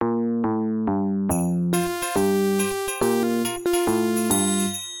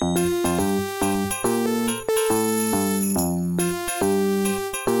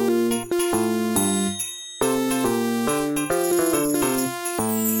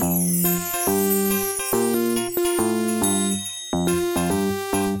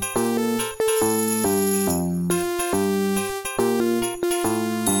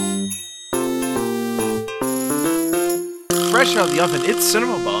Fresh out of the oven, it's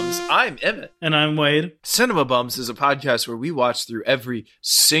Cinema Bums. I'm Emmett. And I'm Wade. Cinema Bums is a podcast where we watch through every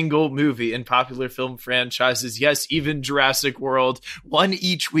single movie in popular film franchises, yes, even Jurassic World, one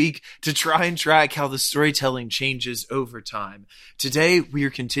each week to try and track how the storytelling changes over time. Today, we are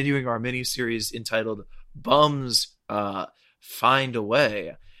continuing our mini-series entitled Bums Find a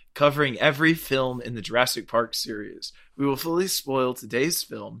Way, covering every film in the Jurassic Park series. We will fully spoil today's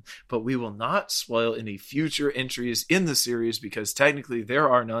film, but we will not spoil any future entries in the series because technically there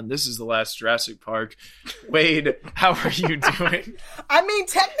are none. This is the last Jurassic Park. Wade, how are you doing? I mean,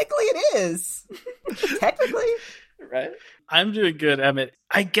 technically it is. Technically. Right? I'm doing good, Emmett.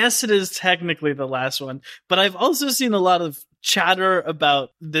 I guess it is technically the last one, but I've also seen a lot of chatter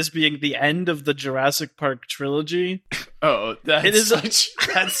about this being the end of the Jurassic Park trilogy. Oh, that's such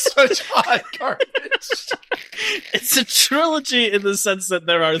hot garbage. It's a trilogy in the sense that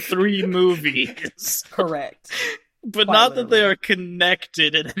there are 3 movies. Correct. But Quite not literally. that they are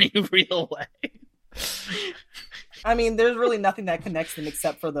connected in any real way. I mean, there's really nothing that connects them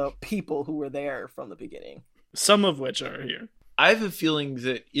except for the people who were there from the beginning. Some of which are here. I have a feeling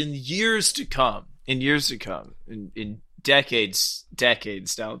that in decades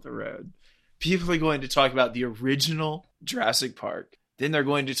down the road, people are going to talk about the original Jurassic Park. Then they're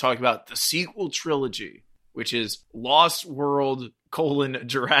going to talk about the sequel trilogy, which is Lost World: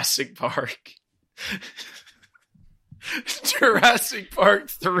 Jurassic Park, Jurassic Park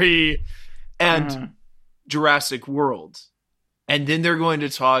 3, and Jurassic World. And then they're going to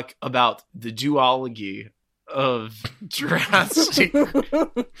talk about the duology of Jurassic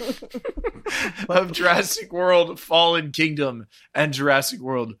World Fallen Kingdom and Jurassic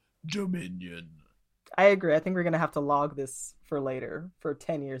World Dominion. I agree. I think we're going to have to log this for later, for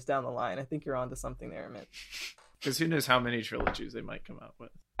 10 years down the line. I think you're onto something there, Emmett. Because who knows how many trilogies they might come out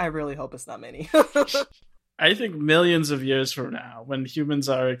with. I really hope it's not many. I think millions of years from now, when humans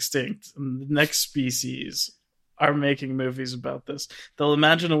are extinct and the next species are making movies about this, they'll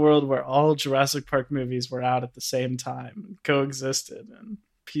imagine a world where all Jurassic Park movies were out at the same time and coexisted in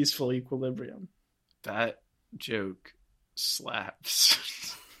peaceful equilibrium. That joke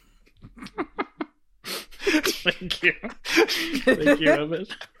slaps. Thank you. Thank you,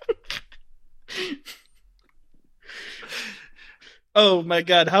 Emmett. Oh my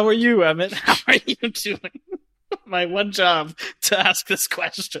god, how are you, Emmett? How are you doing? My one job to ask this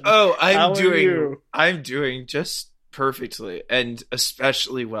question. Oh, How are you? I'm doing just perfectly and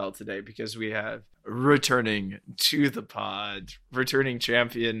especially well today because we have returning to the pod, returning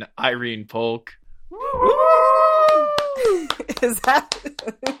champion Irene Polk. Is that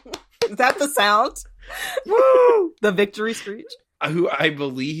the sound? Woo! The victory screech? Who I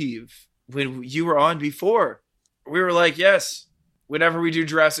believe when you were on before, we were like, yes, whenever we do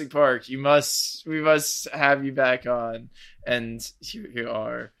Jurassic Park, we must have you back on. And here you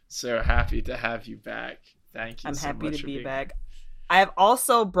are. So happy to have you back. Thank you I'm so happy much to for be being back. I have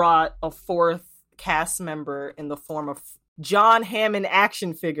also brought a 4th cast member in the form of John Hammond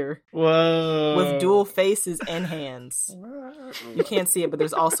action figure Whoa. with dual faces and hands. You can't see it, but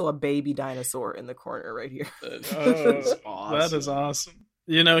there's also a baby dinosaur in the corner right here. That's awesome. That is awesome.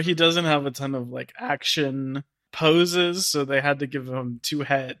 You know, he doesn't have a ton of like action poses, so they had to give him 2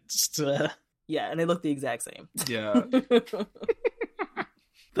 heads to... Yeah, and they look the exact same. Yeah.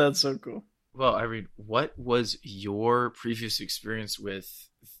 That's so cool. Well, Irene, what was your previous experience with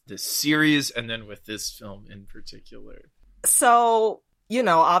the series and then with this film in particular? So, you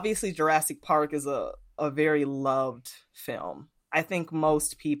know, obviously Jurassic Park is a very loved film. I think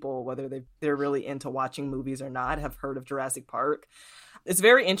most people, whether they're really into watching movies or not, have heard of Jurassic Park. It's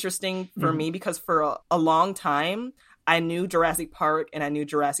very interesting for me because for a long time, I knew Jurassic Park and I knew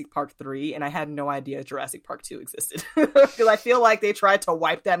Jurassic Park 3, and I had no idea Jurassic Park 2 existed. Because I feel like they tried to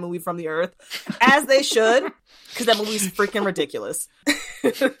wipe that movie from the earth, as they should, because that movie's freaking ridiculous.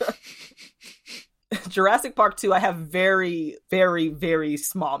 Jurassic Park 2, I have very, very, very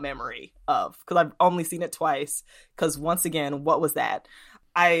small memory of, because I've only seen it twice, because once again, what was that?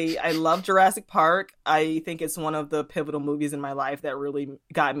 I love Jurassic Park. I think it's one of the pivotal movies in my life that really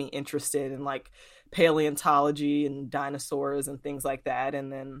got me interested in like paleontology and dinosaurs and things like that.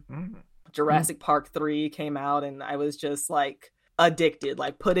 And then Jurassic Park 3 came out and I was just like addicted,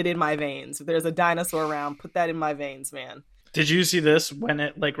 like put it in my veins. If there's a dinosaur around, put that in my veins, man. Did you see this when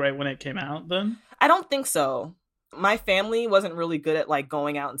it right when it came out then? I don't think so. My family wasn't really good at like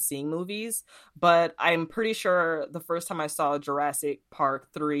going out and seeing movies, but I'm pretty sure the first time I saw Jurassic Park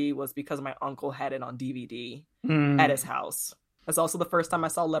 3 was because my uncle had it on DVD at his house. That's also the first time I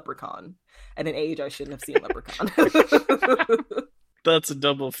saw Leprechaun at an age I shouldn't have seen Leprechaun. That's a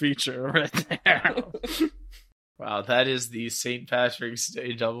double feature right there. Wow, that is the St. Patrick's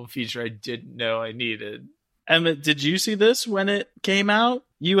Day double feature I didn't know I needed. Emmett, did you see this when it came out?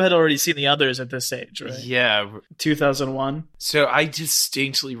 You had already seen the others at this age, right? Yeah. 2001. So I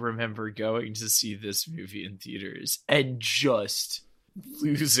distinctly remember going to see this movie in theaters and just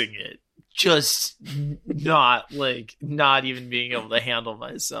losing it. Just not even being able to handle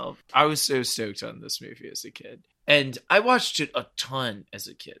myself. I was so stoked on this movie as a kid. And I watched it a ton as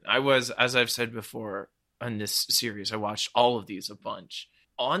a kid. I was, as I've said before on this series, I watched all of these a bunch.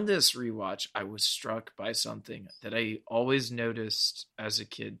 On this rewatch, I was struck by something that I always noticed as a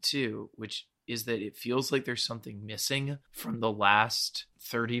kid too, which is that it feels like there's something missing from the last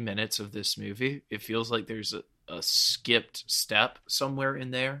 30 minutes of this movie. It feels like there's a skipped step somewhere in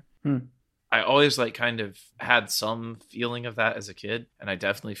there. I always kind of had some feeling of that as a kid, and I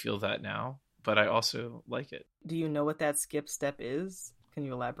definitely feel that now, but I also like it. Do you know what that skip step is? Can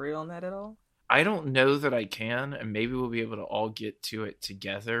you elaborate on that at all? I don't know that I can, and maybe we'll be able to all get to it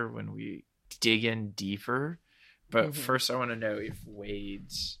together when we dig in deeper. But first, I want to know if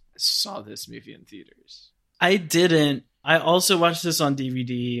Wade saw this movie in theaters. I didn't. I also watched this on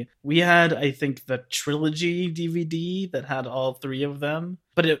DVD. We had, I think, the trilogy DVD that had all three of them,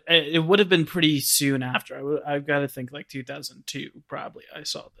 but it would have been pretty soon after. I've got to think 2002, probably. I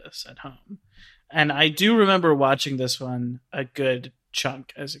saw this at home. And I do remember watching this one a good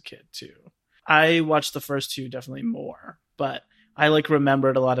chunk as a kid, too. I watched the first two definitely more, but I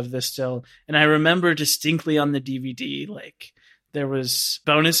remembered a lot of this still. And I remember distinctly on the DVD, there was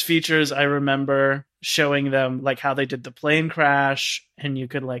bonus features. I remember showing them how they did the plane crash, and you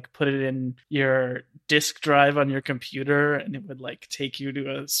could put it in your disk drive on your computer, and it would take you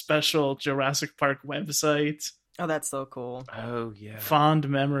to a special Jurassic Park website. Oh, that's so cool. Oh, yeah. Fond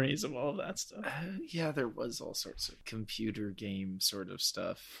memories of all of that stuff. Yeah, there was all sorts of computer game sort of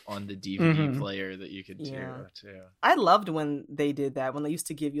stuff on the DVD player that you could do, too. I loved when they did that, when they used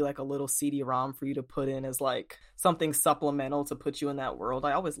to give you a little CD-ROM for you to put in as something supplemental to put you in that world.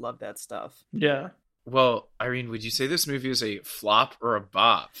 I always loved that stuff. Yeah. Well, Irene, would you say this movie is a flop or a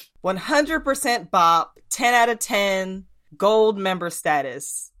bop? 100% bop, 10 out of 10, gold member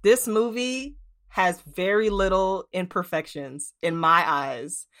status. This movie has very little imperfections in my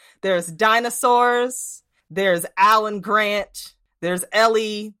eyes. There's dinosaurs, there's Alan Grant, there's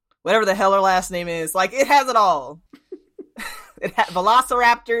Ellie, whatever the hell her last name is. It has it all. It had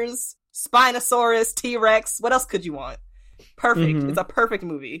Velociraptors, Spinosaurus, T-Rex. What else could you want? Perfect. It's a perfect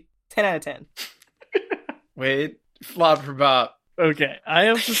movie. 10 out of 10. Wait, flop or bop? Okay, I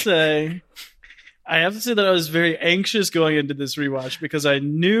have to say that I was very anxious going into this rewatch because I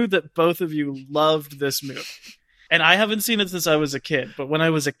knew that both of you loved this movie. And I haven't seen it since I was a kid, but when I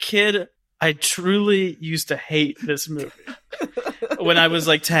was a kid, I truly used to hate this movie. When I was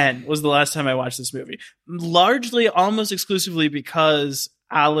 10 was the last time I watched this movie. Largely, almost exclusively because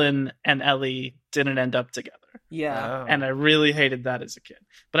Alan and Ellie didn't end up together. Yeah. Oh. And I really hated that as a kid.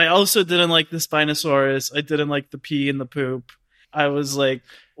 But I also didn't like the Spinosaurus. I didn't like the pee and the poop. I was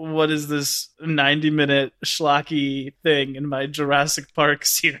what is this 90-minute schlocky thing in my Jurassic Park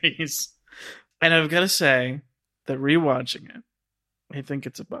series? And I've got to say that rewatching it, I think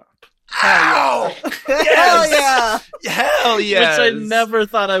it's a bop. Hell Yes! Hell yeah! Hell yes! Which I never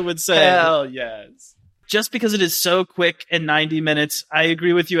thought I would say. Hell yes! Just because it is so quick in 90 minutes, I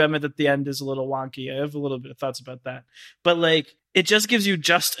agree with you, Emma, that the end is a little wonky. I have a little bit of thoughts about that. But it just gives you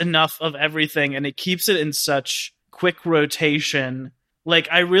just enough of everything, and it keeps it in such quick rotation.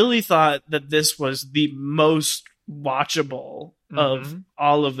 I really thought that this was the most watchable of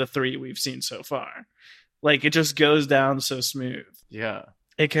all of the three we've seen so far. It just goes down so smooth. Yeah.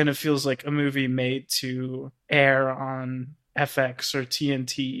 It kind of feels like a movie made to air on FX or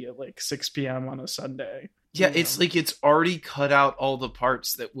TNT at 6 p.m. on a Sunday. Yeah, it's it's already cut out all the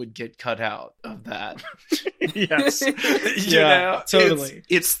parts that would get cut out of that. Yes. You know? Totally.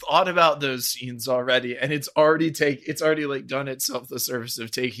 It's thought about those scenes already, and it's already done itself the service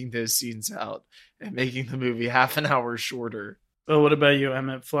of taking those scenes out and making the movie half an hour shorter. Well, what about you,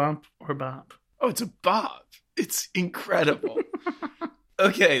 Emmett? Flop or bop? Oh, it's a bop. It's incredible.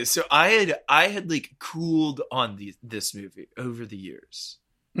 Okay, so I had cooled on this movie over the years.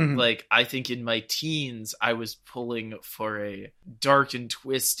 I think in my teens, I was pulling for a dark and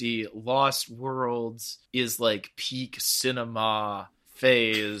twisty Lost Worlds is peak cinema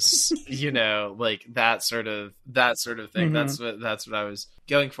phase, that sort of thing. That's what I was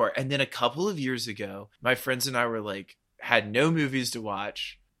going for. And then a couple of years ago, my friends and I were had no movies to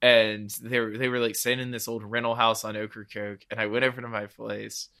watch. And they were staying in this old rental house on Ocracoke, and I went over to my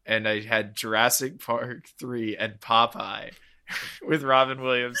place and I had Jurassic Park 3 and Popeye. with Robin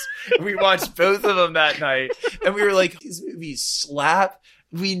Williams. We watched both of them that night, and we were like, these movies slap.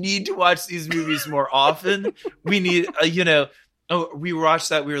 We need to watch these movies more often. We need, we watched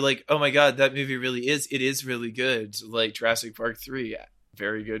that. We were like, oh my God, that movie it is really good. Like Jurassic Park 3,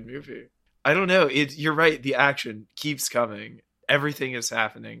 very good movie. I don't know. You're right. The action keeps coming. Everything is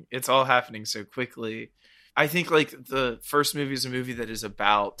happening. It's all happening so quickly. I think like the first movie is a movie that is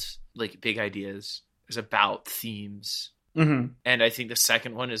about like big ideas. It's about themes. Mm-hmm. And I think the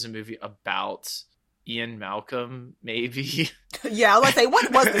second one is a movie about Ian Malcolm, maybe. Yeah, I was like, say,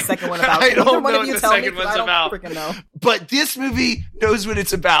 what was the second one about? I don't know what what the second one's about. Know. But this movie knows what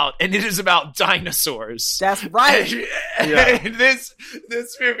it's about, and it is about dinosaurs. That's right. And this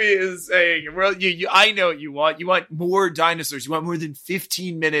movie is saying, well, I know what you want. You want more dinosaurs. You want more than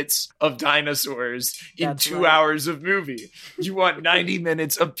 15 minutes of dinosaurs in That's 2 right. hours of movie. You want 90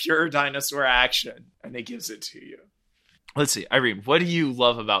 minutes of pure dinosaur action, and it gives it to you. Let's see, Irene, what do you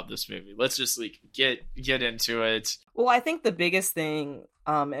love about this movie? Let's just like get into it. Well, I think the biggest thing,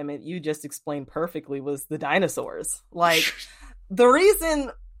 Emmett, you just explained perfectly, was the dinosaurs. Like, the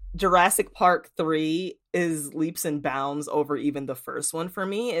reason Jurassic Park 3 is leaps and bounds over even the first one for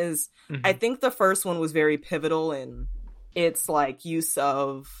me is I think the first one was very pivotal in its like use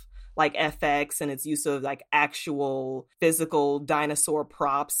of like FX and its use of like actual physical dinosaur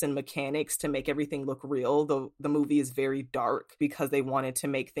props and mechanics to make everything look real. The movie is very dark because they wanted to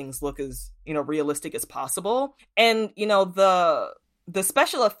make things look as, realistic as possible. And, the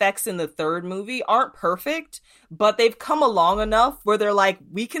special effects in the third movie aren't perfect, but they've come along enough where they're like,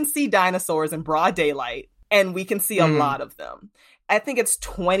 we can see dinosaurs in broad daylight and we can see a lot of them. I think it's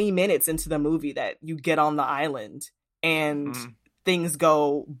 20 minutes into the movie that you get on the island and things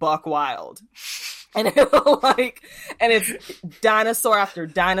go buck wild. And it's dinosaur after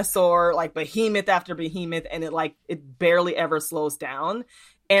dinosaur, like behemoth after behemoth, and it barely ever slows down.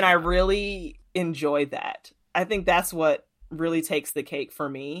 And I really enjoy that. I think that's what really takes the cake for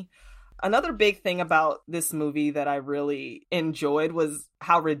me. Another big thing about this movie that I really enjoyed was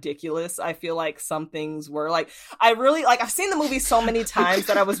how ridiculous I feel like some things were. Like, I've seen the movie so many times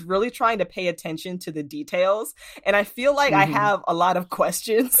that I was really trying to pay attention to the details. And I feel like I have a lot of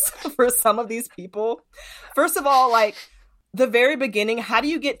questions for some of these people. First of all, like, the very beginning, how do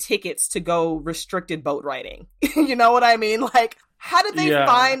you get tickets to go restricted boat riding? You know what I mean? Like, how did they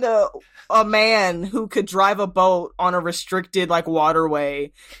find a man who could drive a boat on a restricted like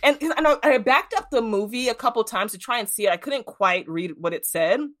waterway? And I backed up the movie a couple times to try and see it. I couldn't quite read what it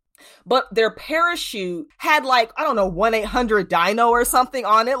said, but their parachute had like, I don't know, 1-800-DINO or something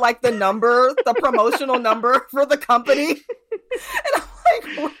on it, like the number, the promotional number for the company. And I'm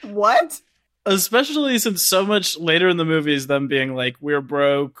like, what? Especially since so much later in the movie is them being like, we're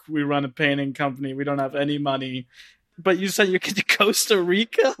broke, we run a painting company, we don't have any money. But you said you get to Costa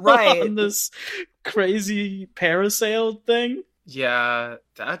Rica on this crazy parasail thing? Yeah,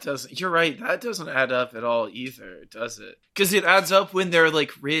 you're right, that doesn't add up at all either, does it? Because it adds up when they're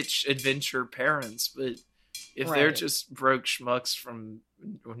like rich adventure parents, but if they're just broke schmucks from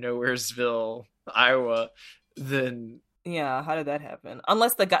Nowheresville, Iowa, then... Yeah, how did that happen?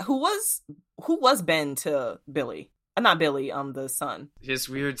 Unless the guy... Who was Ben to Billy? Not Billy, the son. His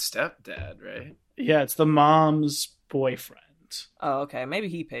weird stepdad, right? Yeah, it's the mom's boyfriend. Oh, okay. Maybe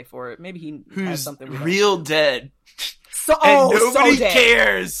he paid for it. Maybe he has something real dead. And nobody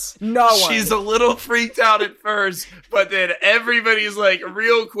cares. No one. She's a little freaked out at first, but then everybody's like,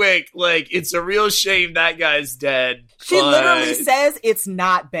 real quick, like, it's a real shame that guy's dead. She literally says it's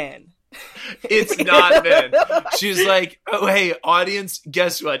not Ben. It's not Ben. She's like, oh, hey, audience,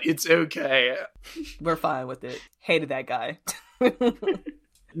 guess what? It's okay. We're fine with it. Hated that guy.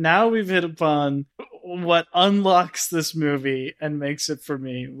 Now we've hit upon what unlocks this movie and makes it for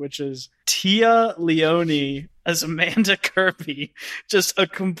me, which is Tia Leone as Amanda Kirby, just a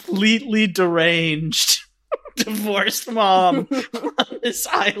completely deranged divorced mom on this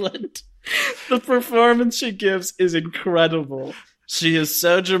island. The performance she gives is incredible. She is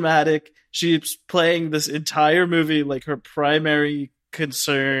so dramatic. She's playing this entire movie like her primary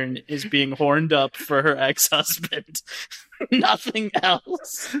concern is being horned up for her ex-husband. Nothing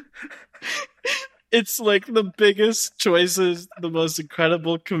else. It's like the biggest choices, the most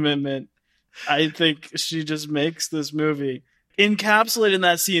incredible commitment. I think she just makes this movie. Encapsulated in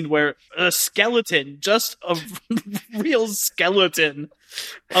that scene where a skeleton, just a real skeleton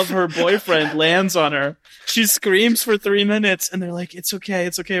of her boyfriend lands on her. She screams for 3 minutes and they're like, it's okay,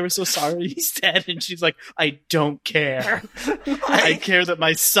 we're so sorry he's dead. And she's like, I don't care. I care that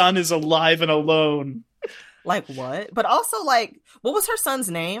my son is alive and alone. Like what? But also like, what was her son's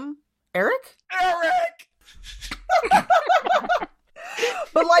name? Eric?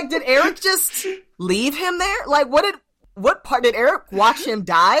 But like, did Eric just leave him there? Like, what part did Eric watch him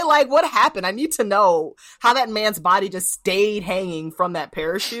die? Like, what happened? I need to know how that man's body just stayed hanging from that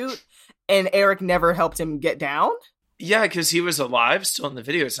parachute and Eric never helped him get down. Yeah, because he was alive still in the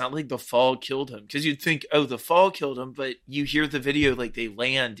video. It's not like the fall killed him. Because you'd think, oh, the fall killed him, but you hear the video like they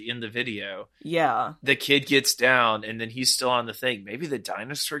land in the video. Yeah. The kid gets down, and then he's still on the thing. Maybe the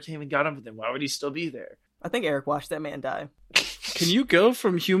dinosaur came and got him, but then why would he still be there? I think Eric watched that man die. Can you go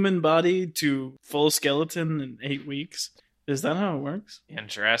from human body to full skeleton in 8 weeks? Is that how it works? In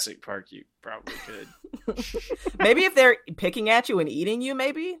Jurassic Park, you probably could. Maybe if they're picking at you and eating you,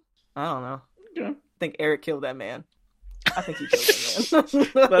 maybe? I don't know. Yeah. I think Eric killed that man. I think he killed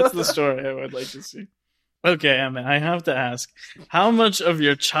that man. That's the story I would like to see. Okay, Emma, I have to ask, how much of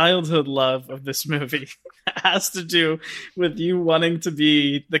your childhood love of this movie has to do with you wanting to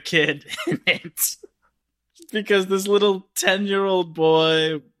be the kid in it? Because this little 10-year-old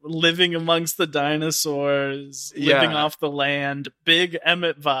boy living amongst the dinosaurs, living off the land, big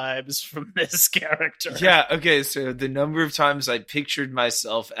Emmett vibes from this character. Yeah, okay, so the number of times I pictured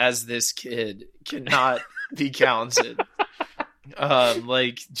myself as this kid cannot be counted.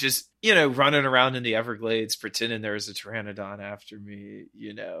 Like, just, running around in the Everglades, pretending there was a pteranodon after me,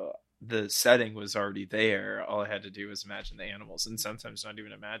 the setting was already there. All I had to do was imagine the animals, and sometimes not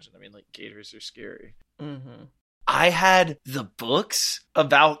even imagine. I mean, like, gators are scary. Mm-hmm. I had the books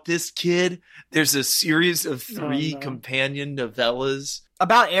about this kid. There's a series of 3 companion novellas.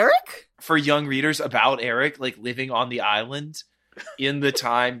 About Eric? For young readers about Eric, like, living on the island in the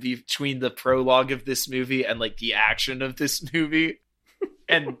time between the prologue of this movie and, like, the action of this movie.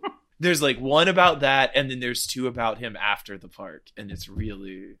 And there's, like, 1 about that, and then there's 2 about him after the park. And they're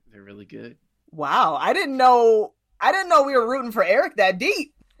really good. Wow, I didn't know we were rooting for Eric that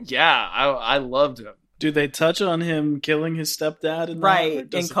deep. Yeah, I loved him. Do they touch on him killing his stepdad in that? Right, or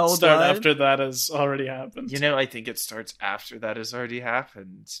does in cold it start blood? after that has already happened? I think it starts after that has already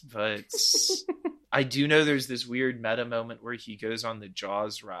happened. But I do know there's this weird meta moment where he goes on the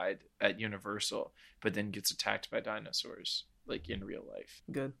Jaws ride at Universal, but then gets attacked by dinosaurs, like in real life.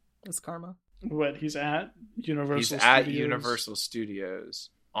 Good. It's karma. What, he's at Universal He's Studios? at Universal Studios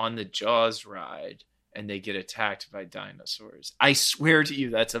on the Jaws ride, and they get attacked by dinosaurs. I swear to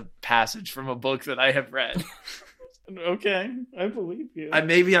you, that's a passage from a book that I have read. Okay, I believe you.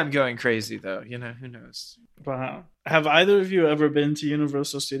 Maybe I'm going crazy, though. Who knows? Wow. Have either of you ever been to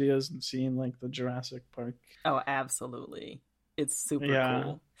Universal Studios and seen, like, the Jurassic Park? Oh, absolutely. It's super Yeah.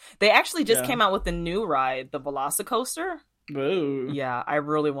 cool. They actually just Yeah. came out with a new ride, the Velocicoaster. Whoa. Yeah, I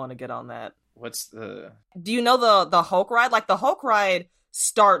really want to get on that. What's the... Do you know the Hulk ride? Like, the Hulk ride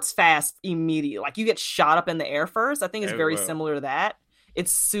starts fast immediately. Like, you get shot up in the air first. I think it's very similar to that.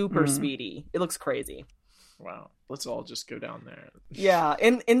 It's super speedy. It looks crazy. Wow. Let's all just go down there. Yeah,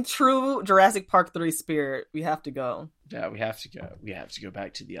 in true Jurassic Park 3 spirit, we have to go. Yeah, we have to go. We have to go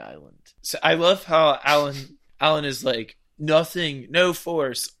back to the island. So I love how Alan is like, nothing, no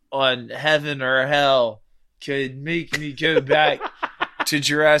force on heaven or hell could make me go back to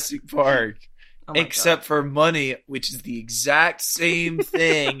Jurassic Park. Oh except for money, which is the exact same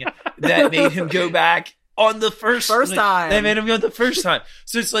thing that made him go back on the first time. That made him go the first time.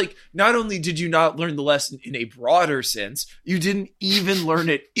 So it's like, not only did you not learn the lesson in a broader sense, you didn't even learn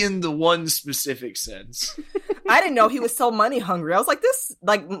it in the one specific sense. I didn't know he was so money hungry. I was like,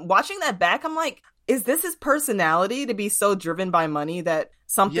 watching that back, I'm like, is this his personality to be so driven by money that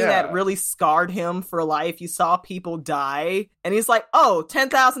something that really scarred him for life? You saw people die and he's like, oh,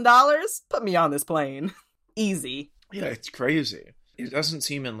 $10,000? Put me on this plane. Easy. Yeah, it's crazy. It doesn't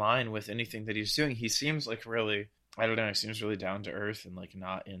seem in line with anything that he's doing. He seems like really, I don't know, he seems really down to earth and like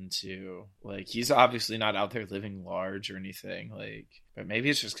not into, like, he's obviously not out there living large or anything, like, but maybe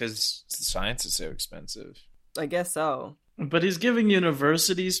it's just because science is so expensive. I guess so. But he's giving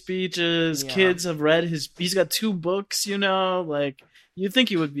university speeches. Yeah. Kids have read he's got 2 books, like, you'd think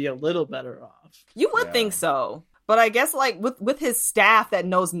he would be a little better off. You would think so. But I guess, like, with his staff that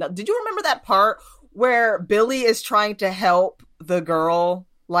knows did you remember that part where Billy is trying to help the girl,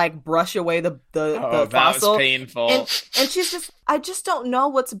 like, brush away the that fossil? Was painful. And she's just, I just don't know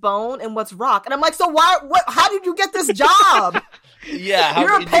what's bone and what's rock. And I'm like, so how did you get this job? Yeah.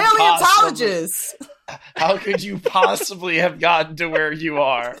 You're a paleontologist. How could you possibly have gotten to where you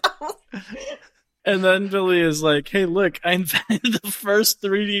are? And then Billy is like, hey, look, I invented the first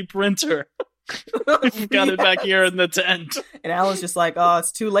 3D printer. We've got it back here in the tent. And Alan's just like, oh,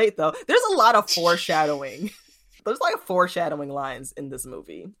 it's too late, though. There's a lot of foreshadowing. There's like foreshadowing lines in this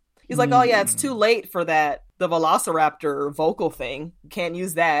movie. He's like, oh yeah, it's too late for that. The Velociraptor vocal thing. Can't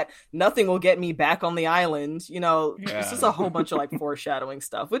use that. Nothing will get me back on the island. You know, it's just a whole bunch of like foreshadowing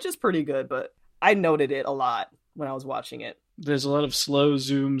stuff, which is pretty good, but I noted it a lot when I was watching it. There's a lot of slow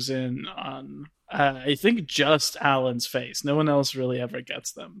zooms in on, I think, just Alan's face. No one else really ever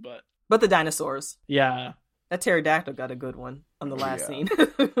gets them, But the dinosaurs. yeah. That pterodactyl got a good one on the last scene.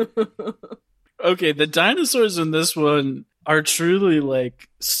 Okay, the dinosaurs in this one are truly like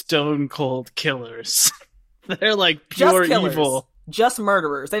stone cold killers. They're like pure Just killers. evil. Just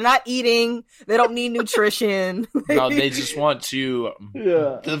murderers. They're not eating. They don't need nutrition. No, they just want to.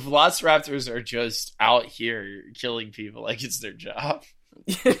 Yeah. The Velociraptors are just out here killing people like it's their job.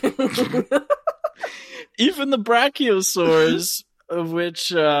 Even the brachiosaurs, of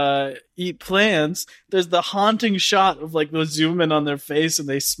which eat plants, there's the haunting shot of like they'll zoom in on their face and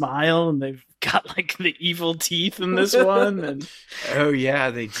they smile and they've got like the evil teeth in this one. And Oh yeah,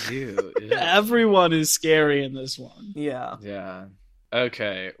 they do. everyone is scary in this one. Yeah. Yeah.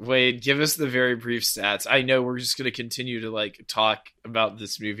 Okay, Wade, give us the very brief stats. I know we're just going to continue to like talk about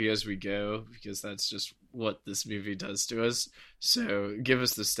this movie as we go because that's just what this movie does to us. So, give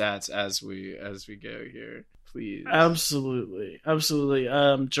us the stats as we go here, please. Absolutely.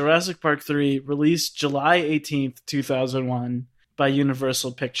 Jurassic Park 3 released July 18th, 2001 by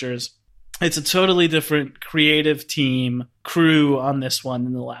Universal Pictures. It's a totally different creative team crew on this one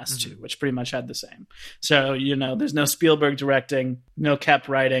than the last two, which pretty much had the same. So, you know, there's no Spielberg directing, no Koepp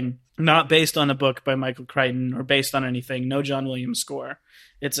writing, not based on a book by Michael Crichton or based on anything, no John Williams score.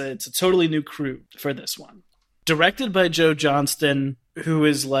 It's a totally new crew for this one. Directed by Joe Johnston, who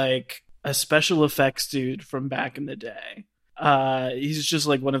is like a special effects dude from back in the day. He's just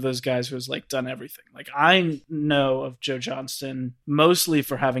like one of those guys who's like done everything. Like I know of Joe Johnston mostly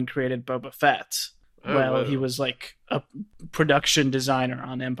for having created Boba Fett. He was like a production designer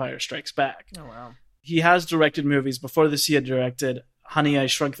on Empire Strikes Back. Oh wow. He has directed movies. Before this, he had directed Honey, I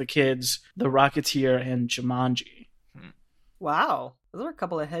Shrunk the Kids, The Rocketeer, and Jumanji. Wow. Those are a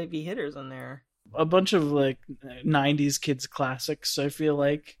couple of heavy hitters in there. A bunch of like 90s kids classics, I feel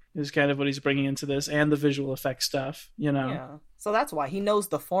like, is kind of what he's bringing into this, and the visual effects stuff, you know. Yeah. So that's why he knows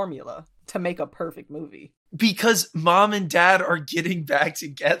the formula to make a perfect movie. Because mom and dad are getting back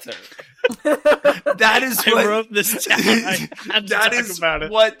together. That is I what wrote this down. I had to that talk is about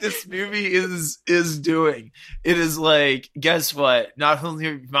it. what this movie is doing. It is like, guess what? Not only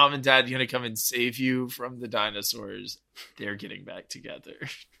are mom and dad going to come and save you from the dinosaurs, they're getting back together.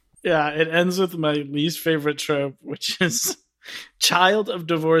 Yeah, it ends with my least favorite trope, which is child of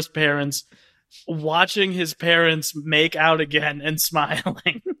divorced parents watching his parents make out again and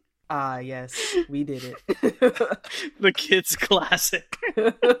smiling. Ah, yes, we did it. The kid's classic.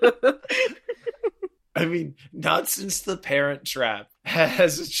 I mean, not since The Parent Trap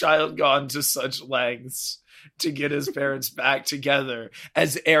has a child gone to such lengths to get his parents back together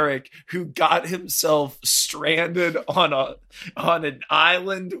as Eric, who got himself stranded on an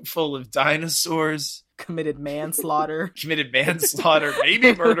island full of dinosaurs. Committed manslaughter,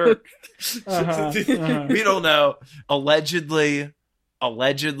 maybe murder. We don't know. Allegedly,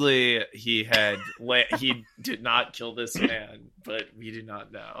 he did not kill this man, but we do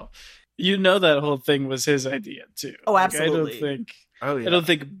not know. You know that whole thing was his idea too. Oh, Like, absolutely. I don't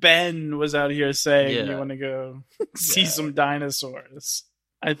think Ben was out here saying you want to go see some dinosaurs.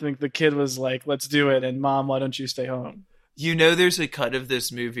 I think the kid was like, "Let's do it," and Mom, why don't you stay home? You know, there's a cut of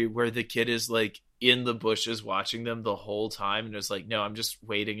this movie where the kid is like in the bushes watching them the whole time, and it's like, no, I'm just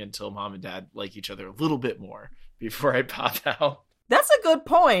waiting until mom and dad like each other a little bit more before I pop out. That's a good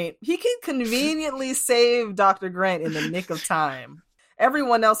point. He can conveniently save Dr. Grant in the nick of time.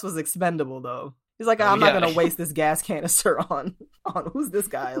 Everyone else was expendable, though. He's like, I'm not going to waste this gas canister on who's this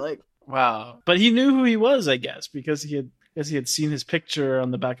guy? Like, wow. But he knew who he was, I guess, because he had seen his picture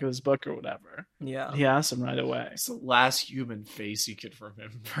on the back of his book or whatever. Yeah. He asked him right away. It's the last human face he could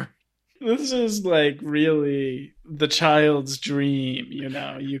remember. This is like really the child's dream, you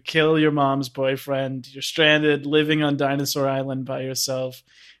know. You kill your mom's boyfriend, you're stranded living on Dinosaur Island by yourself,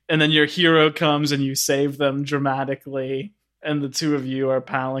 and then your hero comes and you save them dramatically, and the two of you are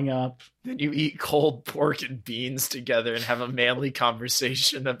palling up. Then you eat cold pork and beans together and have a manly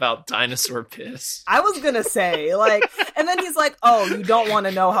conversation about dinosaur piss. I was going to say, like, and then he's like, oh, you don't want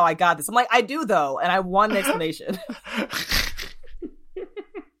to know how I got this. I'm like, I do, though, and I want an explanation.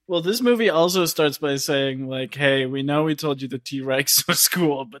 Well, this movie also starts by saying, like, hey, we know we told you the T-Rex was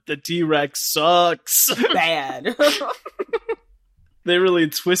cool, but the T-Rex sucks. Bad. They really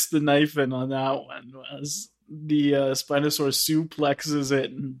twist the knife in on that one, as the Spinosaurus suplexes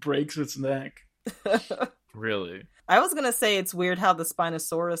it and breaks its neck. Really? I was gonna say it's weird how the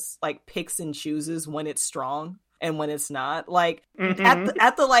Spinosaurus like picks and chooses when it's strong and when it's not. Like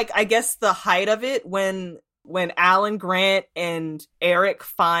at the like I guess the height of it when Alan Grant and Eric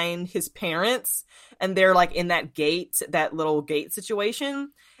find his parents and they're like in that little gate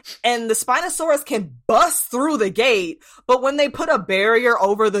situation, and the Spinosaurus can bust through the gate, but when they put a barrier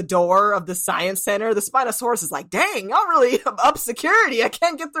over the door of the science center, the Spinosaurus is like, dang, y'all really up security. I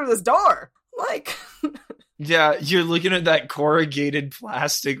can't get through this door. Like yeah, you're looking at that corrugated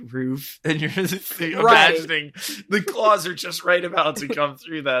plastic roof and you're imagining the claws are just right about to come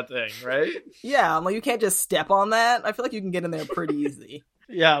through that thing, right? Yeah, I'm like, you can't just step on that. I feel like you can get in there pretty easy.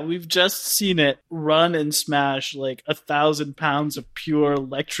 Yeah, we've just seen it run and smash like 1,000 pounds of pure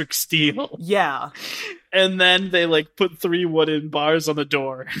electric steel. Yeah. And then they like put 3 wooden bars on the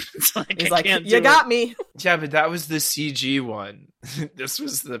door. It's like, he's like, you got me. Yeah, but that was the CG one. This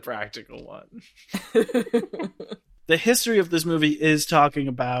was the practical one. The history of this movie is talking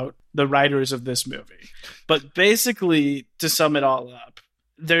about the writers of this movie. But basically, to sum it all up,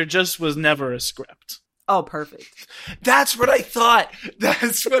 there just was never a script. Oh, perfect. That's what I thought.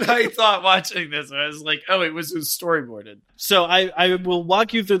 That's what I thought watching this. I was like, oh, it was storyboarded. So I will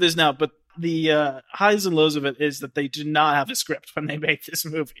walk you through this now, but the highs and lows of it is that they did not have a script when they made this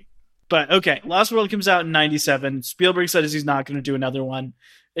movie. But okay, Lost World comes out in 97. Spielberg says he's not going to do another one.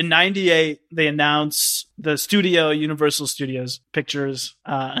 In 98, they announce the studio, Universal Studios Pictures,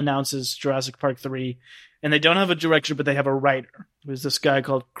 announces Jurassic Park 3. And they don't have a director, but they have a writer. Who's this guy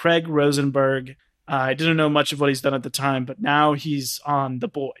called Craig Rosenberg. I didn't know much of what he's done at the time, but now he's on The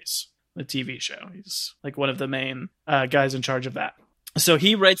Boys, the TV show. He's like one of the main guys in charge of that. So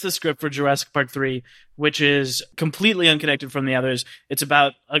he writes the script for Jurassic Park 3, which is completely unconnected from the others. It's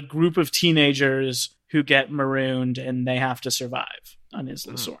about a group of teenagers who get marooned and they have to survive on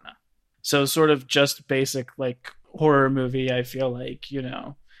Isla Sorna. So sort of just basic like horror movie, I feel like, you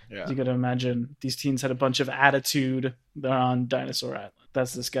know. Yeah. You got to imagine these teens had a bunch of attitude. They're on Dinosaur Island.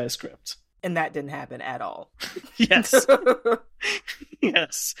 That's this guy's script. And that didn't happen at all. Yes.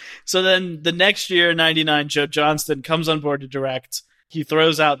 Yes. So then the next year, 99, Joe Johnston comes on board to direct. He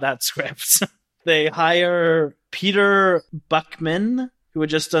throws out that script. They hire Peter Buckman, who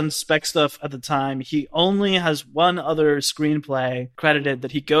had just done spec stuff at the time. He only has one other screenplay credited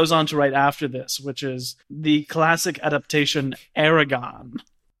that he goes on to write after this, which is the classic adaptation Eragon.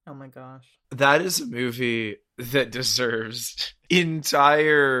 Oh my gosh. That is a movie that deserves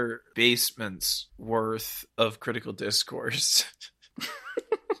entire basements worth of critical discourse.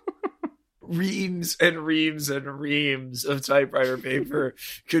 Reams and reams and reams of typewriter paper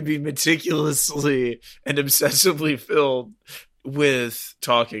could be meticulously and obsessively filled with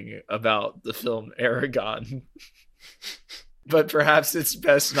talking about the film Eragon. But perhaps it's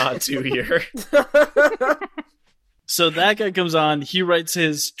best not to here. So that guy comes on, he writes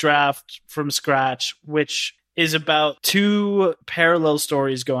his draft from scratch, which is about 2 parallel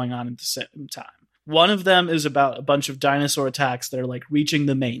stories going on at the same time. One of them is about a bunch of dinosaur attacks that are like reaching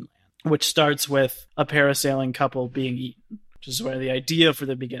the mainland, which starts with a parasailing couple being eaten, which is where the idea for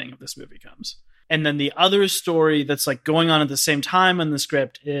the beginning of this movie comes. And then the other story that's like going on at the same time in the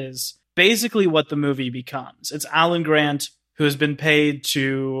script is basically what the movie becomes. It's Alan Grant, who has been paid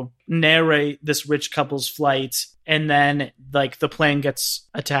to narrate this rich couple's flight, and then like the plane gets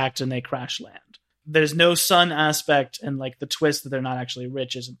attacked and they crash land. There's no son aspect, and like the twist that they're not actually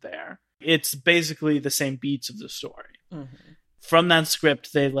rich isn't there. It's basically the same beats of the story. Mm-hmm. From that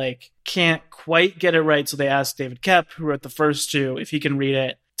script, they like can't quite get it right, so they ask David Koepp, who wrote the first 2, if he can read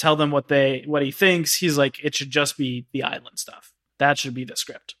it, tell them what he thinks. He's like, it should just be the island stuff. That should be the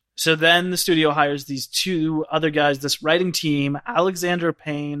script. So then the studio hires these 2 other guys, this writing team, Alexander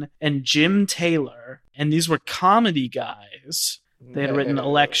Payne and Jim Taylor. And these were comedy guys. They had written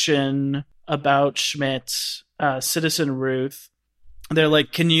Election, About Schmidt, Citizen Ruth. They're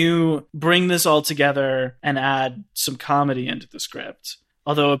like, can you bring this all together and add some comedy into the script?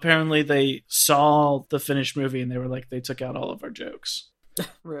 Although apparently they saw the finished movie and they were like, they took out all of our jokes.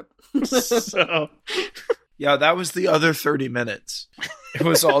 Rip. So... Yeah, that was the other 30 minutes. It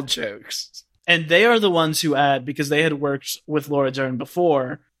was all jokes. And they are the ones who add, because they had worked with Laura Dern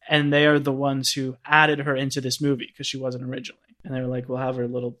before, and they are the ones who added her into this movie because she wasn't originally. And they were like, we'll have her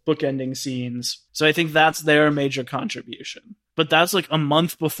little bookending scenes. So I think that's their major contribution. But that's like a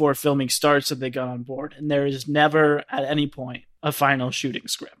month before filming starts that they got on board. And there is never at any point a final shooting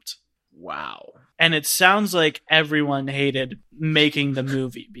script. Wow. And it sounds like everyone hated making the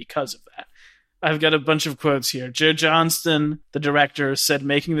movie because of that. I've got a bunch of quotes here. Joe Johnston, the director, said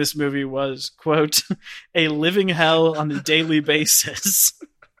making this movie was, quote, a living hell on a daily basis.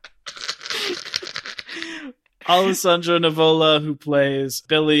 Alessandro Nivola, who plays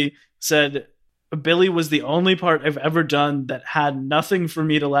Billy, said Billy was the only part I've ever done that had nothing for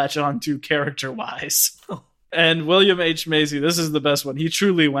me to latch on to character-wise. And William H. Macy, this is the best one. He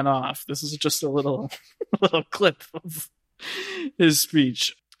truly went off. This is just a little clip of his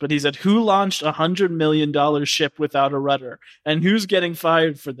speech. But he said, who launched a $100 million ship without a rudder? And who's getting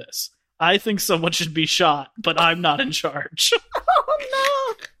fired for this? I think someone should be shot, but I'm not in charge.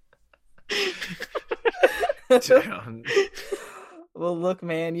 Oh, no. Damn. Well, look,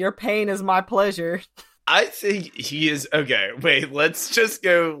 man, your pain is my pleasure. I think he is okay. Wait, let's just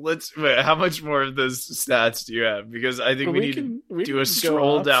go. Wait, how much more of those stats do you have? Because I think we need to do a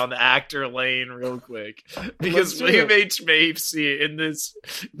stroll down actor lane real quick. Because William H. Macy in this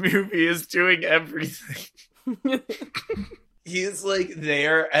movie is doing everything. He is like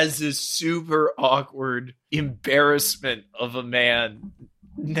there as this super awkward embarrassment of a man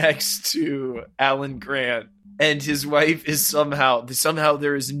next to Alan Grant. And his wife is somehow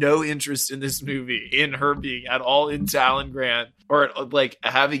there is no interest in this movie in her being at all into Alan Grant or like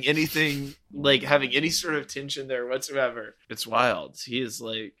having any sort of tension there whatsoever. It's wild. He is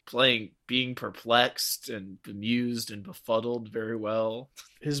like being perplexed and bemused and befuddled very well.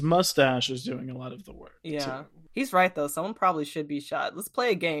 His mustache is doing a lot of the work. Yeah. Too. He's right though. Someone probably should be shot. Let's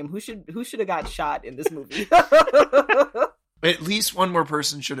play a game. Who should have got shot in this movie? At least one more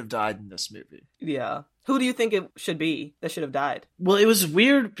person should have died in this movie. Yeah. Who do you think it should be that should have died? Well, it was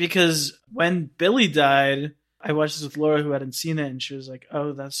weird because when Billy died, I watched this with Laura who hadn't seen it, and she was like,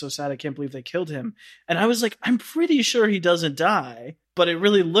 oh, that's so sad. I can't believe they killed him. And I was like, I'm pretty sure he doesn't die. But it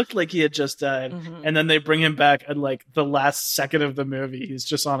really looked like he had just died. Mm-hmm. And then they bring him back at like the last second of the movie. He's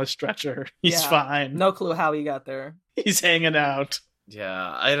just on a stretcher. He's fine. No clue how he got there. He's hanging out.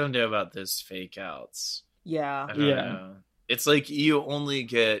 Yeah, I don't know about those fake outs. Yeah. I don't know. It's like you only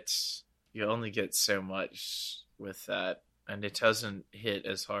get so much with that, and it doesn't hit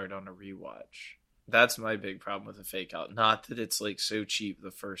as hard on a rewatch. That's my big problem with a fake out. Not that it's like so cheap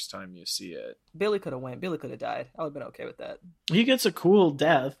the first time you see it. Billy could have went. Billy could have died. I would have been okay with that. He gets a cool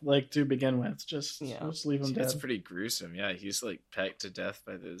death, like to begin with. Just leave him dead. It's pretty gruesome. Yeah, he's like pecked to death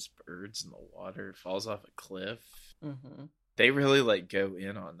by those birds in the water. Falls off a cliff. Mm-hmm. They really like go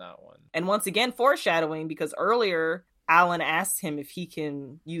in on that one. And once again, foreshadowing, because earlier Alan asks him if he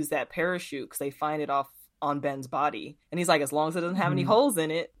can use that parachute because they find it off on Ben's body. And he's like, as long as it doesn't have any holes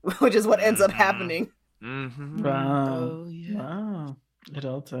in it, which is what ends up happening. Mm-hmm. Wow. Oh, yeah. Wow. It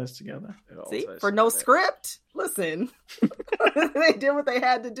all ties together. See? For no script. Listen. They did what they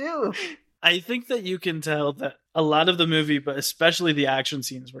had to do. I think that you can tell that a lot of the movie, but especially the action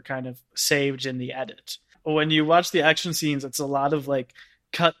scenes, were kind of saved in the edit. When you watch the action scenes, it's a lot of like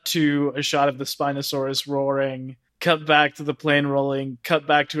cut to a shot of the Spinosaurus roaring, cut back to the plane rolling, cut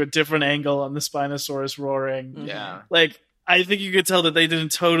back to a different angle on the Spinosaurus roaring. Yeah. Like, I think you could tell that they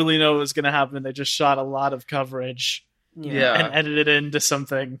didn't totally know what was going to happen. They just shot a lot of coverage and edited it into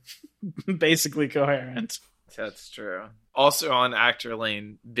something basically coherent. That's true. Also on actor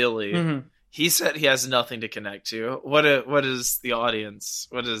lane, Billy, he said he has nothing to connect to. What is the audience?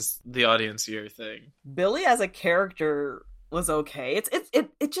 What is the audience here thing? Billy as a character was okay.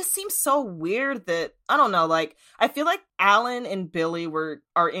 It just seems so weird that, I don't know, like, I feel like Alan and Billy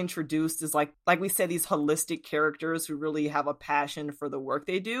are introduced as like we said, these holistic characters who really have a passion for the work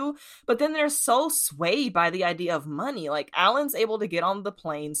they do, but then they're so swayed by the idea of money. Like, Alan's able to get on the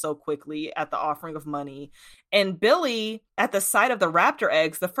plane so quickly at the offering of money, and Billy, at the sight of the raptor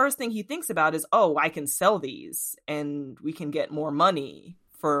eggs, the first thing he thinks about is, oh, I can sell these and we can get more money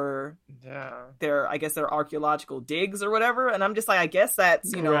for their archaeological digs or whatever. And I'm just like, I guess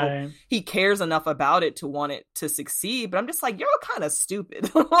that's, he cares enough about it to want it to succeed. But I'm just like, you're kind of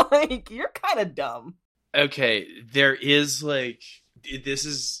stupid. Like, you're kind of dumb. Okay, there is like, this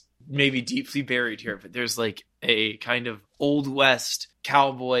is maybe deeply buried here, but there's like a kind of Old West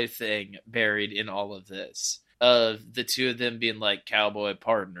cowboy thing buried in all of this. Of the two of them being like cowboy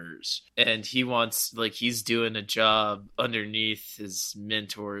partners, and he wants, like, he's doing a job underneath his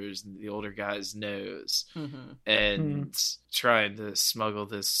mentors and the older guy's nose, and trying to smuggle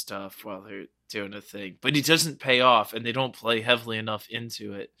this stuff while they're doing a thing, but it doesn't pay off, and they don't play heavily enough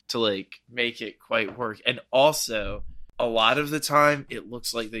into it to like make it quite work. And also, a lot of the time, it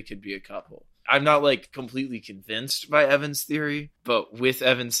looks like they could be a couple. I'm not like completely convinced by Evan's theory, but with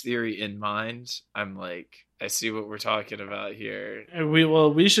Evan's theory in mind, I'm like, I see what we're talking about here.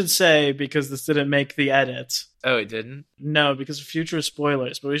 We should say, because this didn't make the edit. Oh, it didn't? No, because of future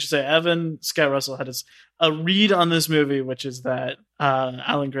spoilers. But we should say Evan Scott Russell had a read on this movie, which is that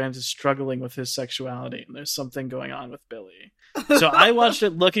Alan Grant is struggling with his sexuality, and there's something going on with Billy. So I watched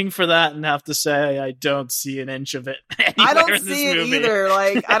it looking for that, and have to say I don't see an inch of it. I don't see it either.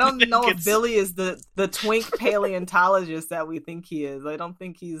 Like, I don't know if it's... Billy is the twink paleontologist that we think he is. I don't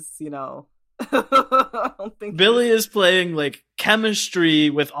think he's, I don't think Billy is playing like chemistry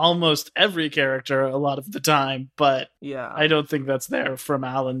with almost every character a lot of the time, but yeah, I don't think that's there from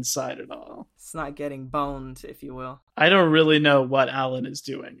Alan's side at all. It's not getting boned, if you will. I don't really know what Alan is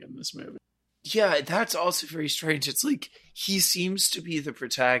doing in this movie. Yeah, that's also very strange. It's like he seems to be the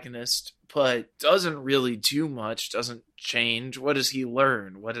protagonist, but doesn't really do much, doesn't change. What does he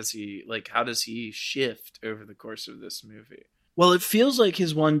learn? What does he, like, how does he shift over the course of this movie? Well, it feels like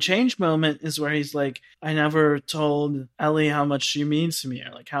his one change moment is where he's like, I never told Ellie how much she means to me,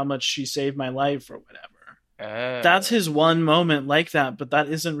 or like how much she saved my life or whatever. That's his one moment like that, but that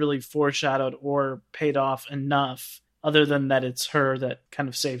isn't really foreshadowed or paid off enough, other than that it's her that kind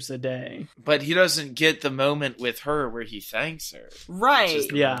of saves the day. But he doesn't get the moment with her where he thanks her. Right.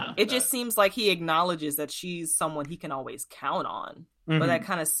 Yeah. It just seems like he acknowledges that she's someone he can always count on. Mm-hmm. But that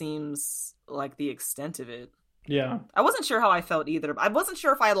kind of seems like the extent of it. Yeah. I wasn't sure how I felt either. I wasn't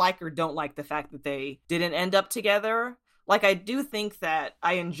sure if I like or don't like the fact that they didn't end up together. Like, I do think that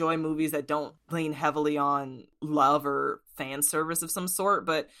I enjoy movies that don't lean heavily on love or fan service of some sort.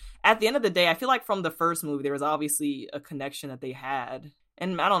 But at the end of the day, I feel like from the first movie, there was obviously a connection that they had.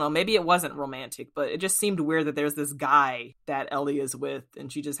 And I don't know, maybe it wasn't romantic, but it just seemed weird that there's this guy that Ellie is with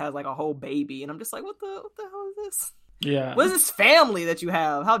and she just has like a whole baby. And I'm just like, what the hell is this? Yeah. What is this family that you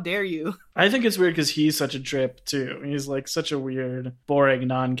have? How dare you? I think it's weird because he's such a drip, too. He's, like, such a weird, boring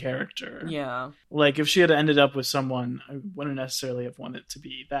non-character. Yeah. Like, if she had ended up with someone, I wouldn't necessarily have wanted to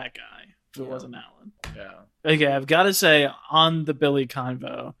be that guy if it wasn't Alan. Yeah. Okay, I've got to say, on the Billy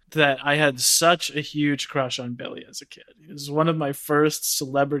convo, that I had such a huge crush on Billy as a kid. It was one of my first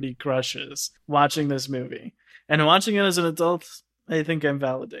celebrity crushes watching this movie. And watching it as an adult, I think I'm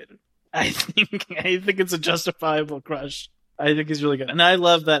validated. I think it's a justifiable crush. I think he's really good. And I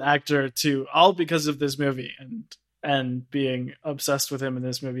love that actor too, all because of this movie and being obsessed with him in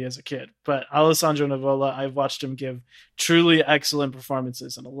this movie as a kid. But Alessandro Nivola, I've watched him give truly excellent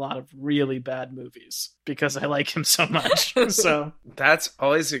performances in a lot of really bad movies because I like him so much. So that's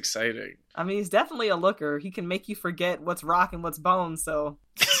always exciting. I mean, he's definitely a looker. He can make you forget what's rock and what's bone, so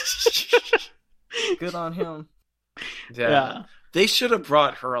good on him. Yeah. They should have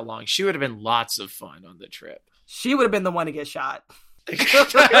brought her along. She would have been lots of fun on the trip. She would have been the one to get shot.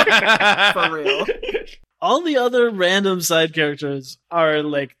 For real. All the other random side characters are,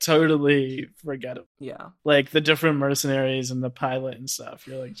 like, totally forgettable. Yeah. Like, the different mercenaries and the pilot and stuff.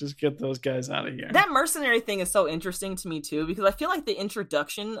 You're like, just get those guys out of here. That mercenary thing is so interesting to me, too, because I feel like the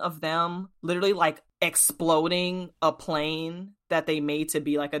introduction of them literally, like, exploding a plane that they made to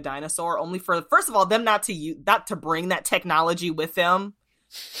be, like, a dinosaur, only for, first of all, them not to bring that technology with them.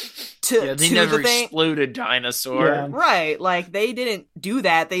 They never exploded dinosaur. Yeah. Right, like, they didn't do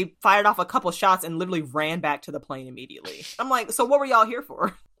that. They fired off a couple shots and literally ran back to the plane immediately. I'm like, so what were y'all here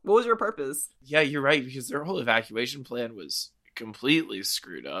for? What was your purpose? Yeah, you're right, because their whole evacuation plan was completely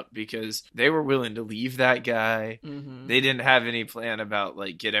screwed up because they were willing to leave that guy. Mm-hmm. They didn't have any plan about,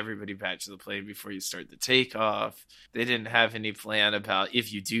 like, get everybody back to the plane before you start the takeoff. They didn't have any plan about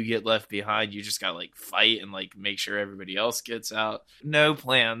if you do get left behind, you just gotta, like, fight and, like, make sure everybody else gets out. No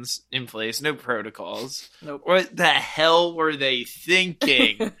plans in place, no protocols. Nope. What the hell were they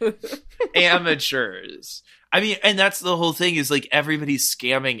thinking? Amateurs. I mean, and that's the whole thing is, like, everybody's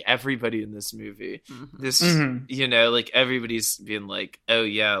scamming everybody in this movie. Mm-hmm. This, you know, like, everybody's being like, oh,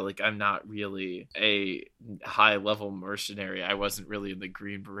 yeah, like, I'm not really a high-level mercenary. I wasn't really in the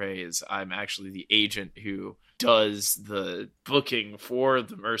Green Berets. I'm actually the agent who does the booking for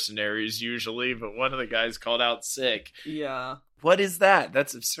the mercenaries usually, but one of the guys called out sick. Yeah. What is that?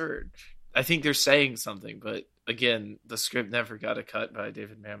 That's absurd. I think they're saying something, but again, the script never got a cut by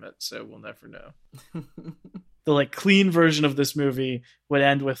David Mamet, so we'll never know. The, like, clean version of this movie would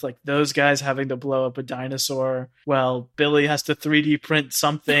end with, like, those guys having to blow up a dinosaur while Billy has to 3D print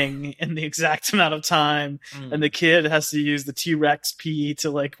something in the exact amount of time, and the kid has to use the T-Rex pee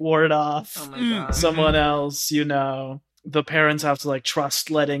to, like, ward off someone else, you know. The parents have to, like, trust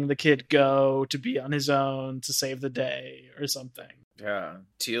letting the kid go to be on his own to save the day or something. Yeah.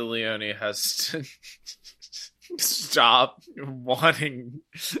 Tia Leone has to stop wanting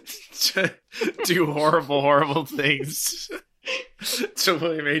to do horrible things to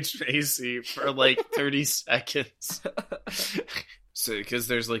William H. Macy for like 30 seconds. So, because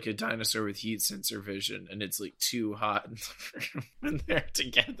there's like a dinosaur with heat sensor vision, and it's like too hot in the room when they're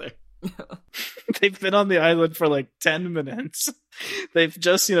together. They've been on the island for like 10 minutes. They've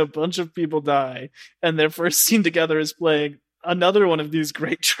just seen a bunch of people die, and their first scene together is playing another one of these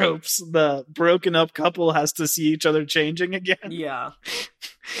great tropes. The broken up couple has to see each other changing again. Yeah.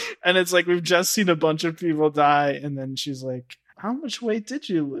 And it's like, we've just seen a bunch of people die, and then she's like, how much weight did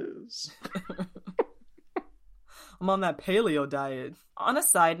you lose? I'm on that paleo diet. On a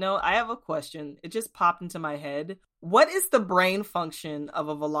side note, I have a question. It just popped into my head. What is the brain function of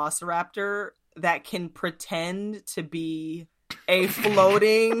a velociraptor that can pretend to be a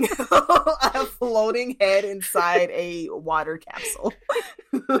floating head inside a water capsule?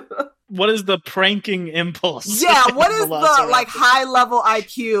 What is the pranking impulse? Yeah, what is the like high level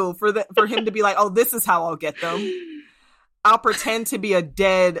IQ for him to be like, oh, this is how I'll get them. I'll pretend to be a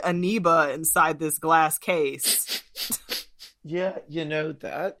dead amoeba inside this glass case. Yeah, you know,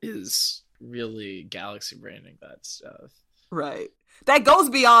 that is really galaxy braining that stuff. Right. That goes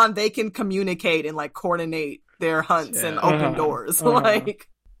beyond they can communicate and like coordinate their hunts and open doors. Like,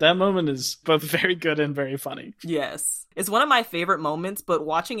 that moment is both very good and very funny. Yes. It's one of my favorite moments, but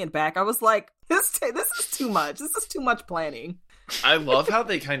watching it back, I was like, this is too much. This is too much planning. I love how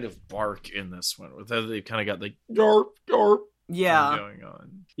they kind of bark in this one, where they kind of got like yarp yarp going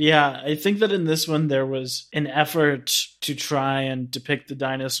on. Yeah, I think that in this one there was an effort to try and depict the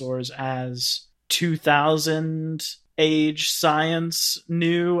dinosaurs as 2000 age science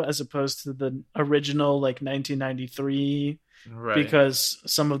new, as opposed to the original like 1993. Right. Because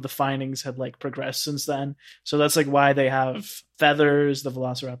some of the findings had like progressed since then. So that's like why they have feathers. The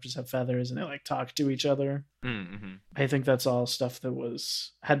velociraptors have feathers, and they like talk to each other. Mm-hmm. I think that's all stuff that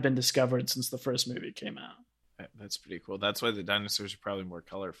had been discovered since the first movie came out. That's pretty cool. That's why the dinosaurs are probably more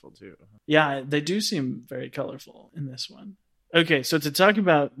colorful too. Yeah, they do seem very colorful in this one. Okay, so to talk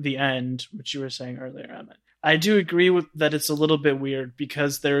about the end, which you were saying earlier, Emmett, I do agree with that. It's a little bit weird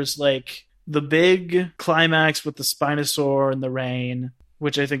because there's like the big climax with the Spinosaur and the rain,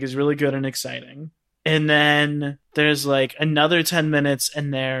 which I think is really good and exciting. And then there's like another 10 minutes,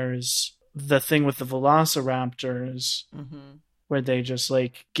 and there's the thing with the velociraptors, where they just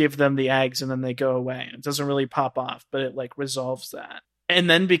like give them the eggs and then they go away. And it doesn't really pop off, but it like resolves that. And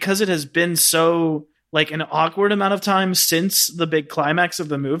then because it has been so like an awkward amount of time since the big climax of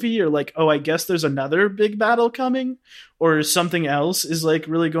the movie, you're like, oh, I guess there's another big battle coming, or something else is like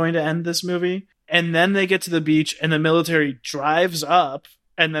really going to end this movie. And then they get to the beach and the military drives up,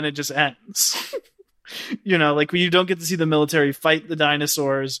 and then it just ends. You know, like you don't get to see the military fight the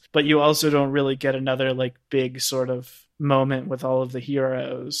dinosaurs, but you also don't really get another like big sort of moment with all of the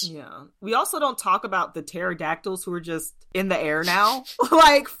heroes. Yeah. We also don't talk about the pterodactyls who are just in the air now,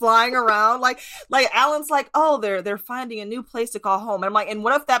 like flying around. Like Alan's like, oh, they're finding a new place to call home. And I'm like, and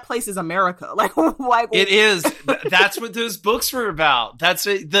what if that place is America? Like it is. That's what those books were about. That's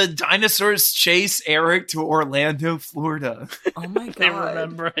it. The dinosaurs chase Eric to Orlando, Florida. Oh my god. They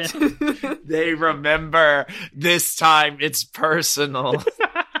remember him. They remember. This time it's personal.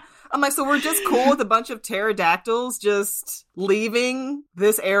 I'm like, so we're just cool with a bunch of pterodactyls just leaving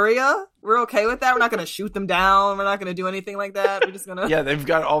this area? We're okay with that? We're not going to shoot them down. We're not going to do anything like that. We're just going to... Yeah, they've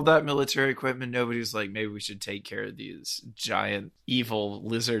got all that military equipment. Nobody's like, maybe we should take care of these giant evil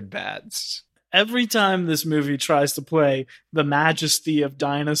lizard bats. Every time this movie tries to play the majesty of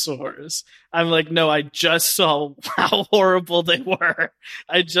dinosaurs, I'm like, no, I just saw how horrible they were.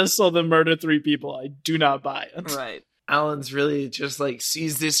 I just saw them murder 3 people. I do not buy it. Right. Alan's really just like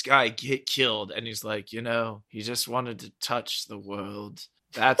sees this guy get killed, and he's like, you know, he just wanted to touch the world.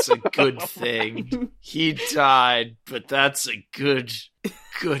 That's a good thing. He died, but that's a good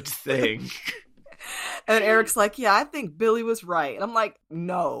thing. And Eric's like, yeah, I think Billy was right. And I'm like,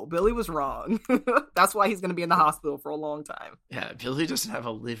 no, Billy was wrong. That's why he's going to be in the hospital for a long time. Yeah, Billy doesn't have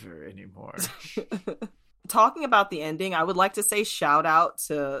a liver anymore. Talking about the ending, I would like to say shout out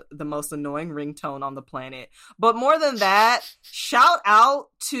to the most annoying ringtone on the planet. But more than that, shout out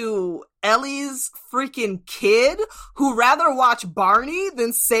to Ellie's freaking kid, who rather watch Barney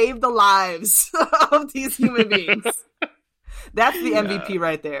than save the lives of these human beings. That's the MVP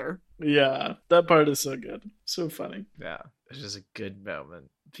right there. Yeah, that part is so good. So funny. Yeah, it's just a good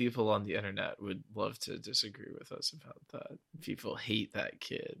moment. People on the internet would love to disagree with us about that. People hate that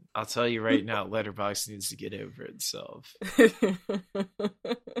kid. I'll tell you right now, Letterboxd needs to get over itself.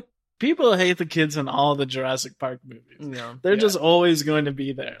 People hate the kids in all the Jurassic Park movies. Yeah. They're just always going to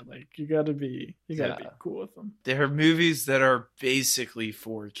be there. Like, you gotta be cool with them. There are movies that are basically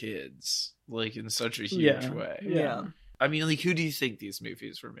for kids, like in such a huge way. Yeah. I mean, like, who do you think these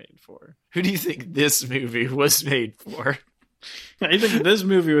movies were made for? Who do you think this movie was made for? I think this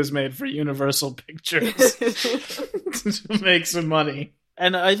movie was made for Universal Pictures to make some money.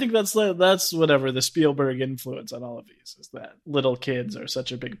 And I think that's whatever the Spielberg influence on all of these is, that little kids are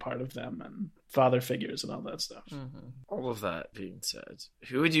such a big part of them, and father figures and all that stuff. Mm-hmm. All of that being said,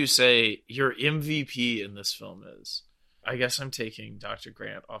 who would you say your MVP in this film is? I guess I'm taking Dr.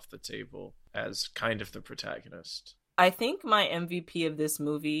 Grant off the table as kind of the protagonist. I think my MVP of this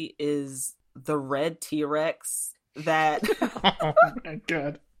movie is the red T-Rex that... Oh my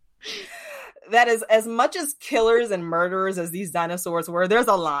god. That is, as much as killers and murderers as these dinosaurs were, there's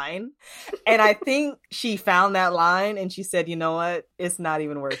a line. And I think she found that line and she said, you know what? It's not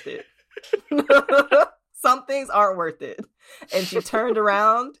even worth it. Some things aren't worth it. And she turned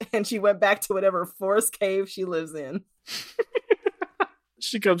around and she went back to whatever forest cave she lives in.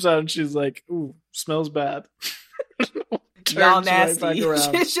 She comes out and she's like, ooh, smells bad. Y'all nasty. Right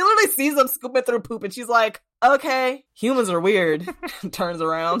she literally sees them scooping through poop and she's like, okay, humans are weird. Turns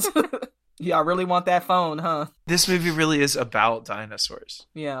around. Y'all really want that phone, huh? This movie really is about dinosaurs.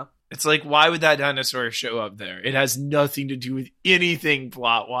 Yeah. It's like, why would that dinosaur show up there? It has nothing to do with anything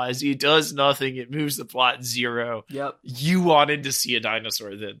plot-wise. It does nothing. It moves the plot zero. Yep. You wanted to see a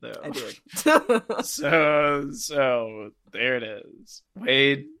dinosaur then, though. I did. So there it is.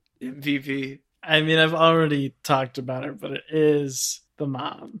 Wade, MVP. I mean, I've already talked about her, but it is the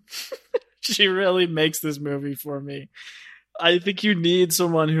mom. She really makes this movie for me. I think you need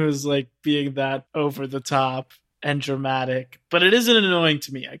someone who is like being that over the top and dramatic, but it isn't annoying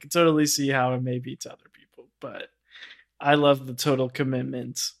to me. I can totally see how it may be to other people, but I love the total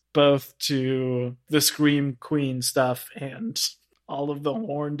commitment both to the Scream Queen stuff and all of the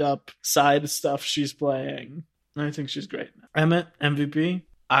horned up side stuff she's playing. I think she's great. Emmett, MVP?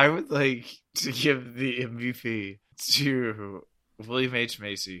 I would like to give the MVP to William H.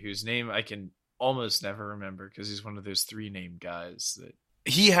 Macy, whose name I can almost never remember because he's one of those 3 named guys. That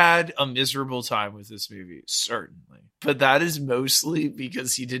he had a miserable time with this movie, certainly, but that is mostly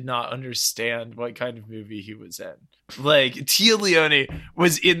because he did not understand what kind of movie he was in. Like, Tia Leone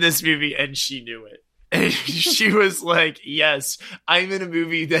was in this movie and she knew it, and she was like, yes, I'm in a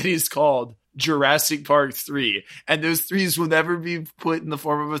movie that is called Jurassic Park 3, and those 3s will never be put in the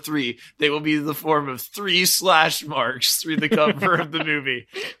form of a 3. They will be in the form of 3 slash marks through the cover of the movie.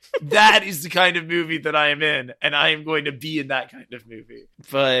 That is the kind of movie that I am in, and I am going to be in that kind of movie.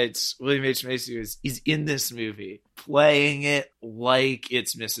 But William H. Macy is in this movie playing it like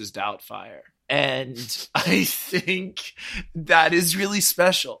it's Mrs. Doubtfire, and I think that is really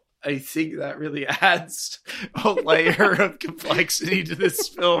special. I think that really adds a layer of complexity to this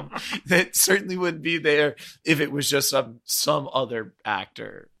film that certainly wouldn't be there if it was just some other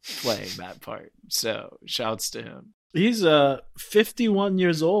actor playing that part. So, shouts to him. He's 51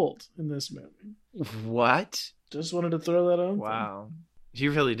 years old in this movie. What? Just wanted to throw that out. Wow. He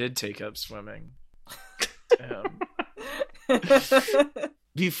really did take up swimming.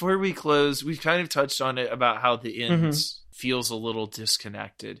 Before we close, we've kind of touched on it about how the end feels a little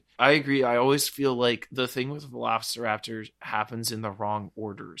disconnected. I agree. I always feel like the thing with Velociraptor happens in the wrong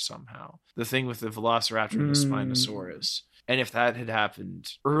order somehow. The thing with the Velociraptor and the Spinosaurus. And if that had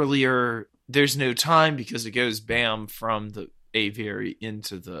happened earlier, there's no time because it goes bam from the aviary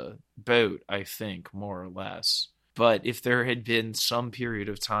into the boat, I think, more or less. But if there had been some period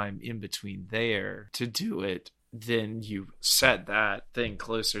of time in between there to do it, then you set that thing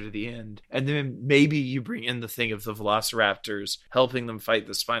closer to the end. And then maybe you bring in the thing of the Velociraptors helping them fight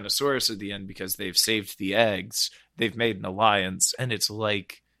the Spinosaurus at the end because they've saved the eggs. They've made an alliance. And it's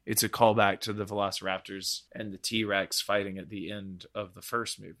like, it's a callback to the Velociraptors and the T-Rex fighting at the end of the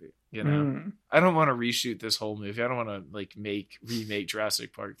first movie. You know, I don't want to reshoot this whole movie. I don't want to like remake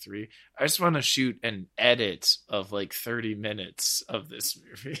Jurassic Park 3. I just want to shoot an edit of like 30 minutes of this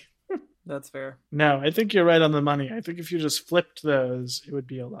movie. That's fair. No, I think you're right on the money. I think if you just flipped those, it would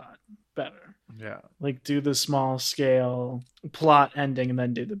be a lot better. Yeah. Like do the small scale plot ending and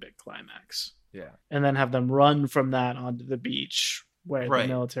then do the big climax. Yeah. And then have them run from that onto the beach where the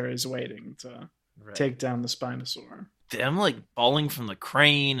military is waiting to take down the Spinosaur. Them like falling from the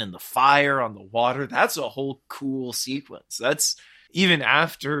crane and the fire on the water. That's a whole cool sequence. That's even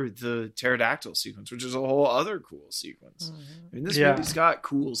after the pterodactyl sequence, which is a whole other cool sequence. I mean, this movie's got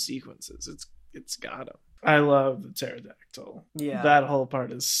cool sequences. It's got them. I love the pterodactyl. Yeah. That whole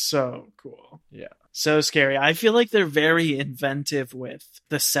part is so cool. Yeah. So scary. I feel like they're very inventive with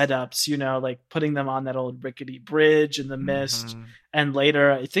the setups, you know, like putting them on that old rickety bridge in the mist. And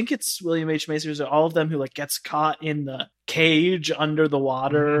later, I think it's William H. Macy, or all of them who like gets caught in the cage under the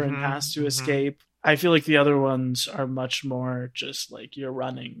water and has to escape. I feel like the other ones are much more just like you're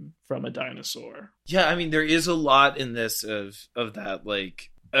running from a dinosaur. Yeah, I mean, there is a lot in this of that,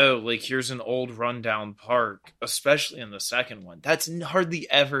 like, oh, like, here's an old rundown park, especially in the second one. That's hardly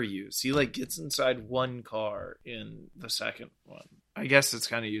ever used. He, like, gets inside one car in the second one. I guess it's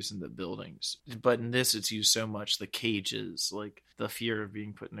kind of used in the buildings. But in this, it's used so much. The cages, like, the fear of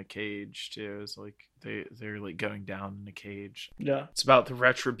being put in a cage, too, is, like, they're like, going down in a cage. Yeah. It's about the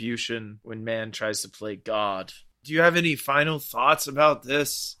retribution when man tries to play God. Do you have any final thoughts about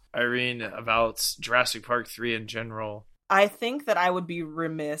this, Irene, about Jurassic Park 3 in general? I think that I would be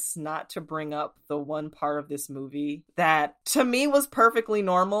remiss not to bring up the one part of this movie that to me was perfectly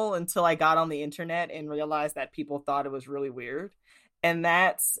normal until I got on the internet and realized that people thought it was really weird. And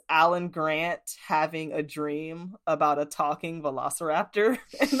that's Alan Grant having a dream about a talking velociraptor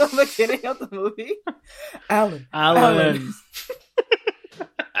in the beginning of the movie. Alan. Alan.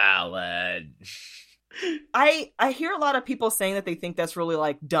 I hear a lot of people saying that they think that's really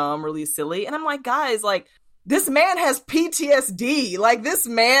like dumb, really silly. And I'm like, guys, like, this man has PTSD. Like, this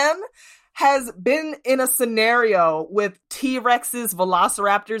man has been in a scenario with T-Rexes,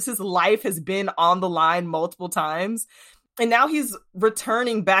 velociraptors. His life has been on the line multiple times. And now he's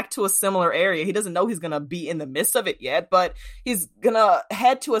returning back to a similar area. He doesn't know he's going to be in the midst of it yet, but he's going to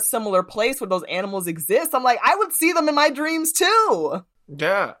head to a similar place where those animals exist. I'm like, I would see them in my dreams too.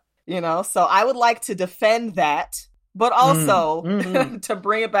 Yeah. You know, so I would like to defend that, but also to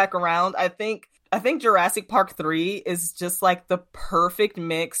bring it back around, I think Jurassic Park 3 is just like the perfect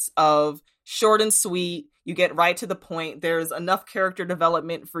mix of short and sweet. You get right to the point. There's enough character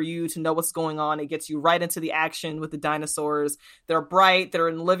development for you to know what's going on. It gets you right into the action with the dinosaurs. They're bright. They're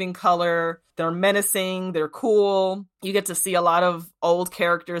in living color. They're menacing. They're cool. You get to see a lot of old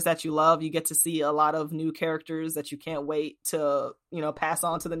characters that you love. You get to see a lot of new characters that you can't wait to, you know, pass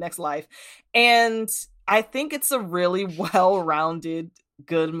on to the next life. And I think it's a really well-rounded,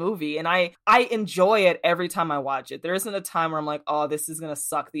 good movie, and I enjoy it every time I watch it. There isn't a time where I'm like, oh, this is gonna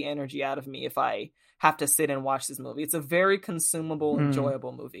suck the energy out of me if I have to sit and watch this movie. It's a very consumable,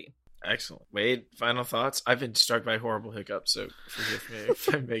 enjoyable movie. Excellent. Wade, final thoughts? I've been struck by horrible hiccups, so forgive me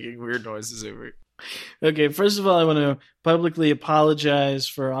if I'm making weird noises over it. Okay, first of all, I want to publicly apologize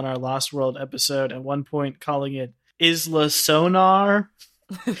for, on our Lost World episode, at one point calling it Isla Sonar.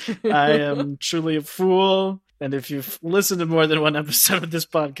 I am truly a fool. And if you've listened to more than one episode of this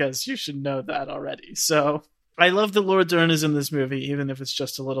podcast, you should know that already. So I love that Laura Dern is in this movie, even if it's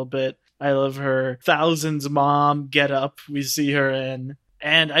just a little bit. I love her Thousands mom get up we see her in.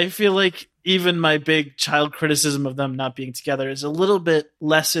 And I feel like even my big child criticism of them not being together is a little bit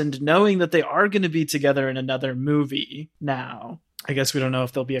lessened, knowing that they are going to be together in another movie now. I guess we don't know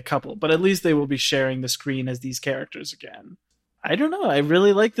if they'll be a couple, but at least they will be sharing the screen as these characters again. I don't know. I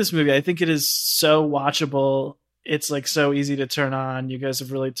really like this movie. I think it is so watchable. It's like so easy to turn on. You guys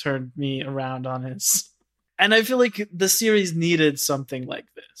have really turned me around on this. And I feel like the series needed something like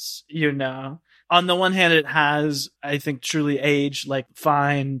this, you know? On the one hand, it has, I think, truly aged like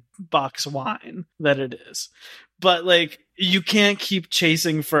fine box wine that it is. But like, you can't keep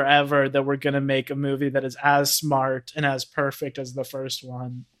chasing forever that we're going to make a movie that is as smart and as perfect as the first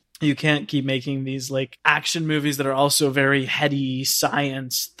one. You can't keep making these like action movies that are also very heady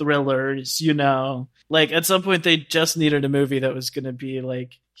science thrillers, you know? Like at some point they just needed a movie that was going to be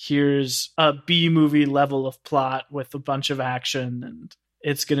like, here's a B movie level of plot with a bunch of action and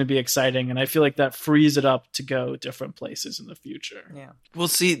it's going to be exciting. And I feel like that frees it up to go different places in the future. Yeah. Well,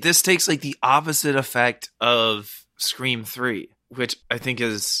 see, this takes like the opposite effect of Scream 3. Which I think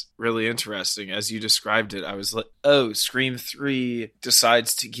is really interesting. As you described it, I was like, oh, Scream 3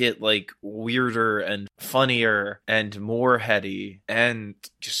 decides to get like weirder and funnier and more heady and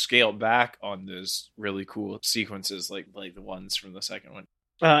just scale back on those really cool sequences like the ones from the second one.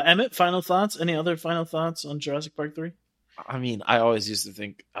 Emmett, final thoughts? Any other final thoughts on Jurassic Park 3? I mean, I always used to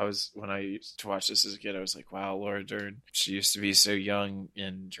think when I used to watch this as a kid, I was like, wow, Laura Dern, she used to be so young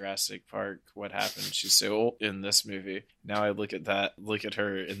in Jurassic Park. What happened? She's so old in this movie. Now I look at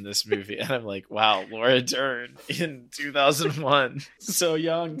her in this movie, and I'm like, wow, Laura Dern in 2001. So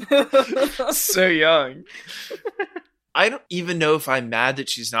young. So young. I don't even know if I'm mad that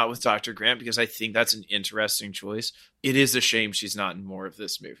she's not with Dr. Grant because I think that's an interesting choice. It is a shame she's not in more of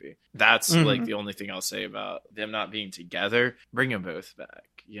this movie. That's like the only thing I'll say about them not being together. Bring them both back,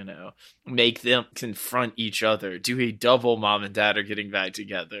 you know. Make them confront each other. Do a double mom and dad are getting back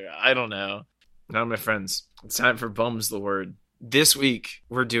together. I don't know. Now, my friends, it's time for Bums the Word. This week,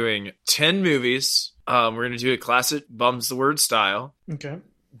 we're doing 10 movies. We're going to do a classic Bums the Word style. Okay.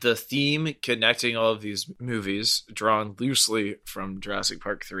 the theme connecting all of these movies, drawn loosely from Jurassic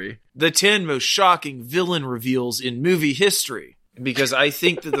Park 3, the 10 most shocking villain reveals in movie history. Because I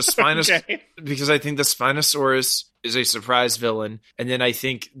think that the Spinosaurus is a surprise villain, and then I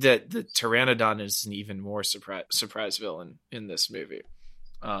think that the Pteranodon is an even more surprise villain in this movie.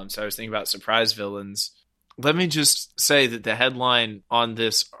 So I was thinking about surprise villains. Let me just say that the headline on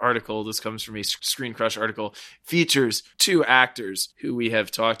this article, this comes from a Screen Crush article, features 2 actors who we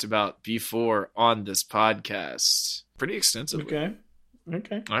have talked about before on this podcast pretty extensively.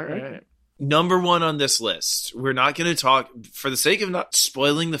 Okay. All right. Number 1 on this list. We're not going to talk, for the sake of not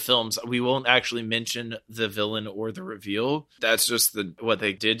spoiling the films, we won't actually mention the villain or the reveal. That's just what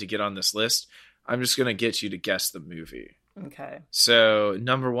they did to get on this list. I'm just going to get you to guess the movie. Okay. So,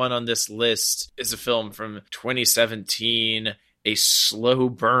 number 1 on this list is a film from 2017, a slow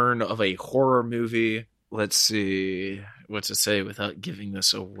burn of a horror movie. Let's see what to say without giving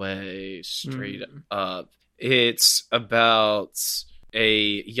this away straight up. It's about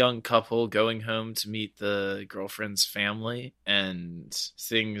a young couple going home to meet the girlfriend's family and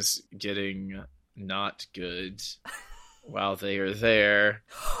things getting not good while they are there.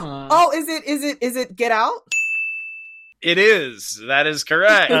 Oh, is it Get Out? It is. That is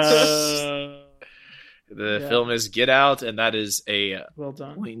correct. The film is Get Out, and that is a well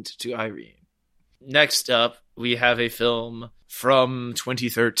done point to Irene. Next up, we have a film from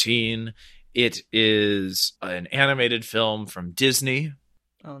 2013. It is an animated film from Disney.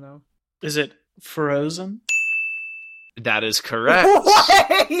 Oh, no. Is it Frozen? That is correct.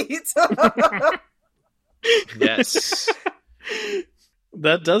 Wait! Yes.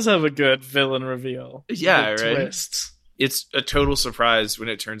 That does have a good villain reveal. Yeah, good right? Twist. It's a total surprise when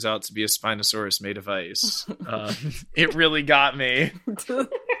it turns out to be a Spinosaurus made of ice. It really got me.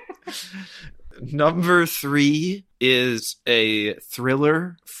 Number 3 is a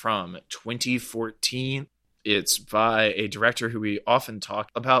thriller from 2014. It's by a director who we often talk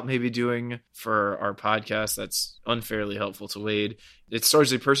about maybe doing for our podcast. That's unfairly helpful to Wade. It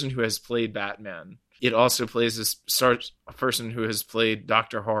stars a person who has played Batman. It also stars a person who has played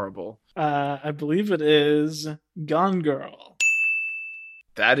Dr. Horrible. I believe it is Gone Girl.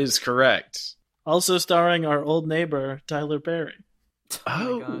 That is correct. Also starring our old neighbor, Tyler Perry.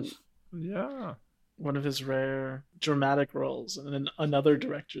 Oh my gosh. Yeah. One of his rare dramatic roles in another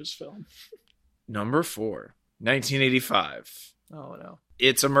director's film. Number 4, 1985. Oh, no.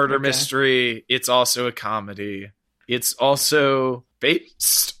 It's a murder mystery. It's also a comedy. It's also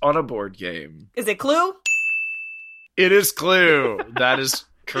based on a board game. Is it Clue? It is Clue. That is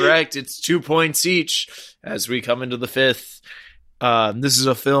correct. It's 2 points each as we come into the 5th. This is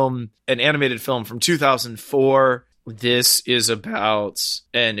an animated film from 2004. This is about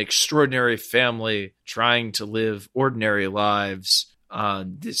an extraordinary family trying to live ordinary lives.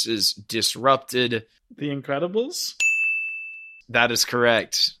 This is Disrupted. The Incredibles? That is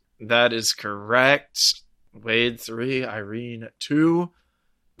correct. Wade 3, Irene 2.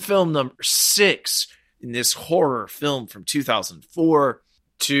 Film number 6 in this horror film from 2004.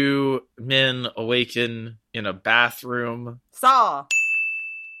 2 men awaken in a bathroom. Saw.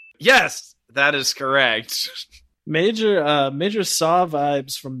 Yes, that is correct. Major Saw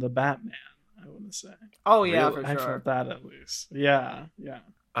vibes from the Batman, I want to say. Oh, yeah, Really? for I sure. felt that at least. Yeah.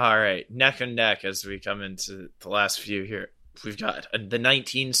 All right, neck and neck as we come into the last few here. We've got the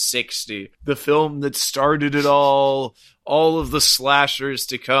 1960, the film that started it all of the slashers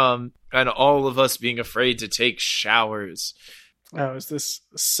to come, and all of us being afraid to take showers. Oh, is this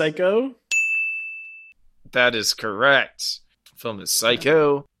Psycho? That is correct. The film is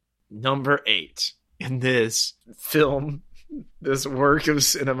Psycho. Number 8 in this film, this work of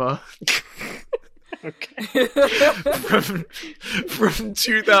cinema. Okay. from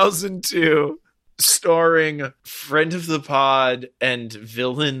 2002, starring friend of the pod and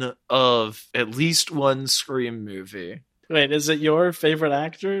villain of at least one Scream movie. Wait, is it your favorite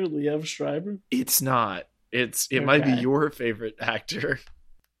actor, Liev Schreiber? It's not. It might be Okay. your favorite actor.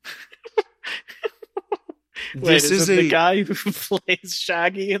 Wait, is it the guy who plays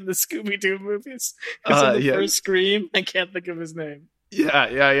Shaggy in the Scooby-Doo movies? Is in the first Scream? I can't think of his name. Yeah.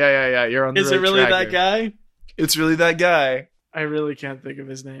 You're on the Is right it really track that guy? It's really that guy. I really can't think of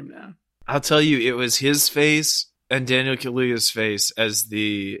his name now. I'll tell you, it was his face and Daniel Kaluuya's face as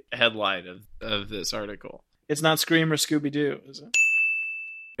the headline of this article. It's not Scream or Scooby-Doo, is it?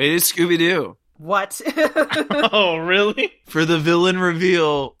 It is Scooby-Doo. What? Oh, really? For the villain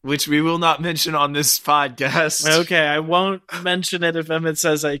reveal, which we will not mention on this podcast. Okay, I won't mention it if Emmett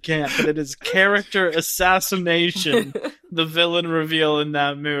says I can't, but it is character assassination, the villain reveal in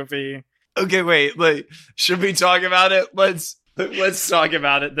that movie. Okay, wait. Should we talk about it? Let's Let's talk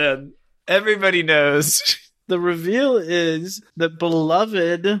about it then. Everybody knows. The reveal is that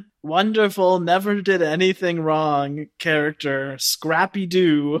beloved, wonderful, never did anything wrong character Scrappy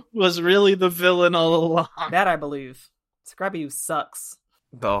Doo was really the villain all along. That I believe. Scrappy sucks.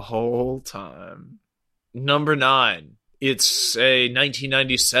 The whole time. Number 9. It's a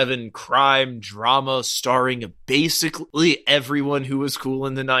 1997 crime drama starring basically everyone who was cool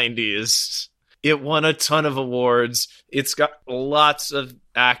in the 90s. It won a ton of awards. It's got lots of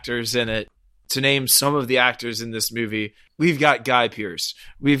actors in it. To name some of the actors in this movie, we've got Guy Pearce.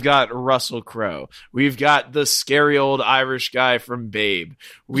 We've got Russell Crowe. We've got the scary old Irish guy from Babe.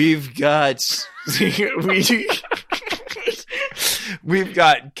 We've got... We've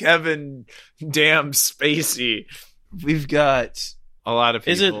got Kevin Damn Spacey. We've got a lot of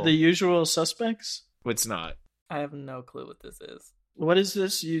people. Is it The Usual Suspects? It's not. I have no clue what this is. What is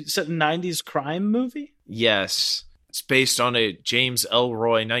this? You said 90s crime movie? Yes. It's based on a James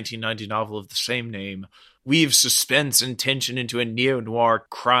Ellroy 1990 novel of the same name. Weaves suspense and tension into a neo-noir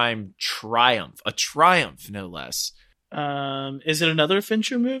crime triumph. A triumph, no less. Is it another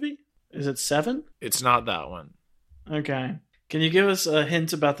Fincher movie? Is it Seven? It's not that one. Okay. Can you give us a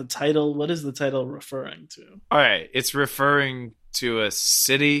hint about the title? What is the title referring to? All right. It's referring to a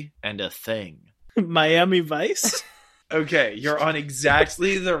city and a thing. Miami Vice? Okay. You're on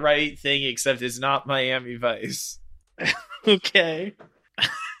exactly the right thing, except it's not Miami Vice. Okay.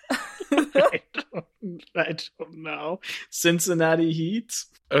 I don't know. Cincinnati Heat?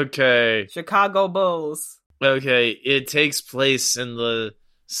 Okay. Chicago Bulls. Okay. It takes place in the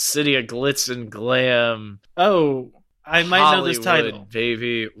city of glitz and glam. Oh, I might know this Hollywood, title.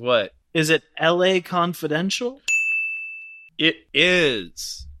 baby. What? Is it LA Confidential? It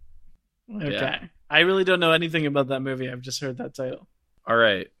is. Okay. Yeah. I really don't know anything about that movie. I've just heard that title. All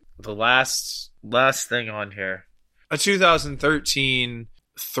right. The last thing on here. A 2013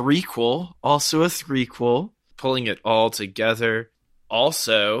 threequel, also a threequel, pulling it all together.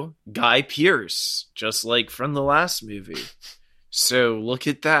 Also, Guy Pearce, just like from the last movie. So look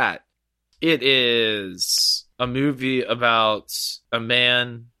at that. It is a movie about a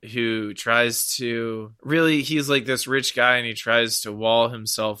man who tries to... Really, he's like this rich guy and he tries to wall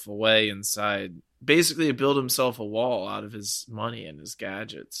himself away inside. Basically build himself a wall out of his money and his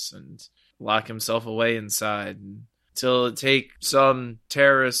gadgets and lock himself away inside until it take some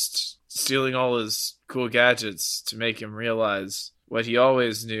terrorist stealing all his cool gadgets to make him realize what he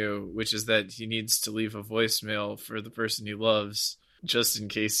always knew, which is that he needs to leave a voicemail for the person he loves just in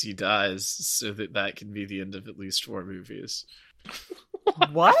case he dies, so that can be the end of at least 4 movies.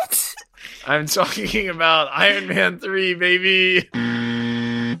 What? I'm talking about Iron Man 3, baby!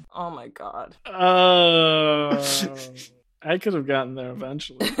 Oh my god. I could have gotten there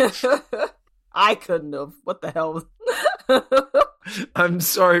eventually. I couldn't have. What the hell? I'm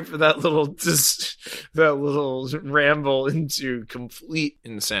sorry for that little ramble into complete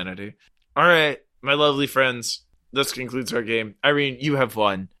insanity. All right, my lovely friends, this concludes our game. Irene, you have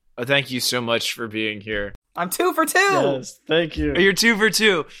won. Thank you so much for being here. I'm 2 for 2. Yes, thank you. You're 2 for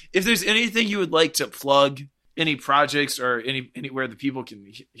 2. If there's anything you would like to plug, any projects or anywhere that people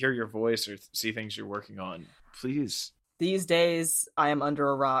can hear your voice or see things you're working on, please. These days, I am under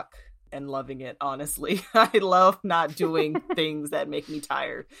a rock and loving it, honestly. I love not doing things that make me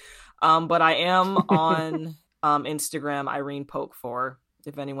tired. But I am on Instagram, Irene Poke4,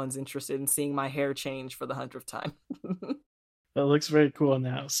 if anyone's interested in seeing my hair change for the 100th time. It looks very cool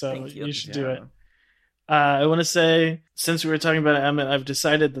now, so Thank you. you should do it. I want to say, since we were talking about Emmett, I've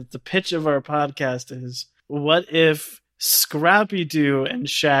decided that the pitch of our podcast is, what if Scrappy Doo and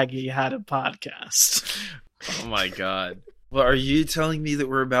Shaggy had a podcast? Oh my god. Well, are you telling me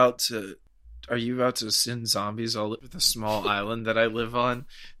that are you about to send zombies all over the small island that I live on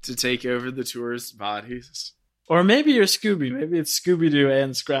to take over the tourists' bodies? Or maybe you're Scooby. Maybe it's Scooby-Doo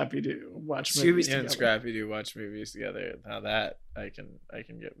and Scrappy-Doo watch movies Scooby and together. Scrappy-Doo watch movies together. Now that I can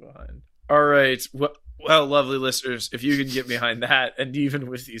get behind. All right. Well, lovely listeners, if you can get behind that, and even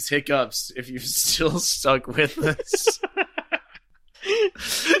with these hiccups, if you've still stuck with us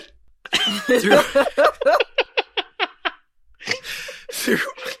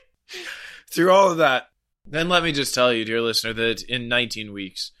through all of that, then let me just tell you, dear listener, that in 19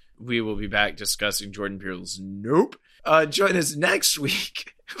 weeks, we will be back discussing Jordan Peele's Nope. Join us next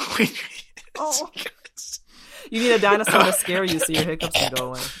week. Oh. You need a dinosaur to scare you so your hiccups can go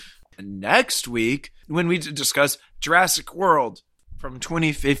away. Next week, when we discuss Jurassic World from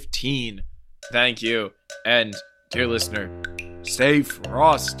 2015. Thank you. And, dear listener, stay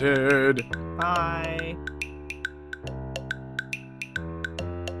frosted. Bye.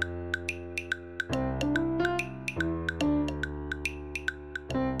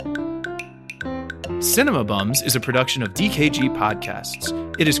 Cinema Bums is a production of DKG Podcasts.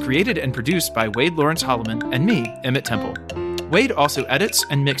 It is created and produced by Wade Lawrence Holloman and me, Emmett Temple. Wade also edits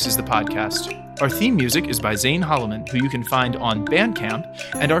and mixes the podcast. Our theme music is by Zane Holloman, who you can find on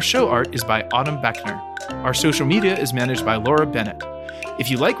Bandcamp, and our show art is by Autumn Beckner. Our social media is managed by Laura Bennett.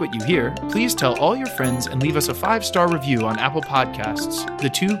 If you like what you hear, please tell all your friends and leave us a 5-star review on Apple Podcasts, the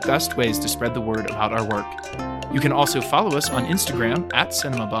 2 best ways to spread the word about our work. You can also follow us on Instagram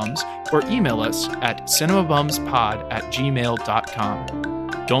 @CinemaBums or email us at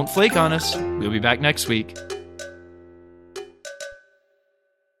cinemabumspod@gmail.com. Don't flake on us. We'll be back next week.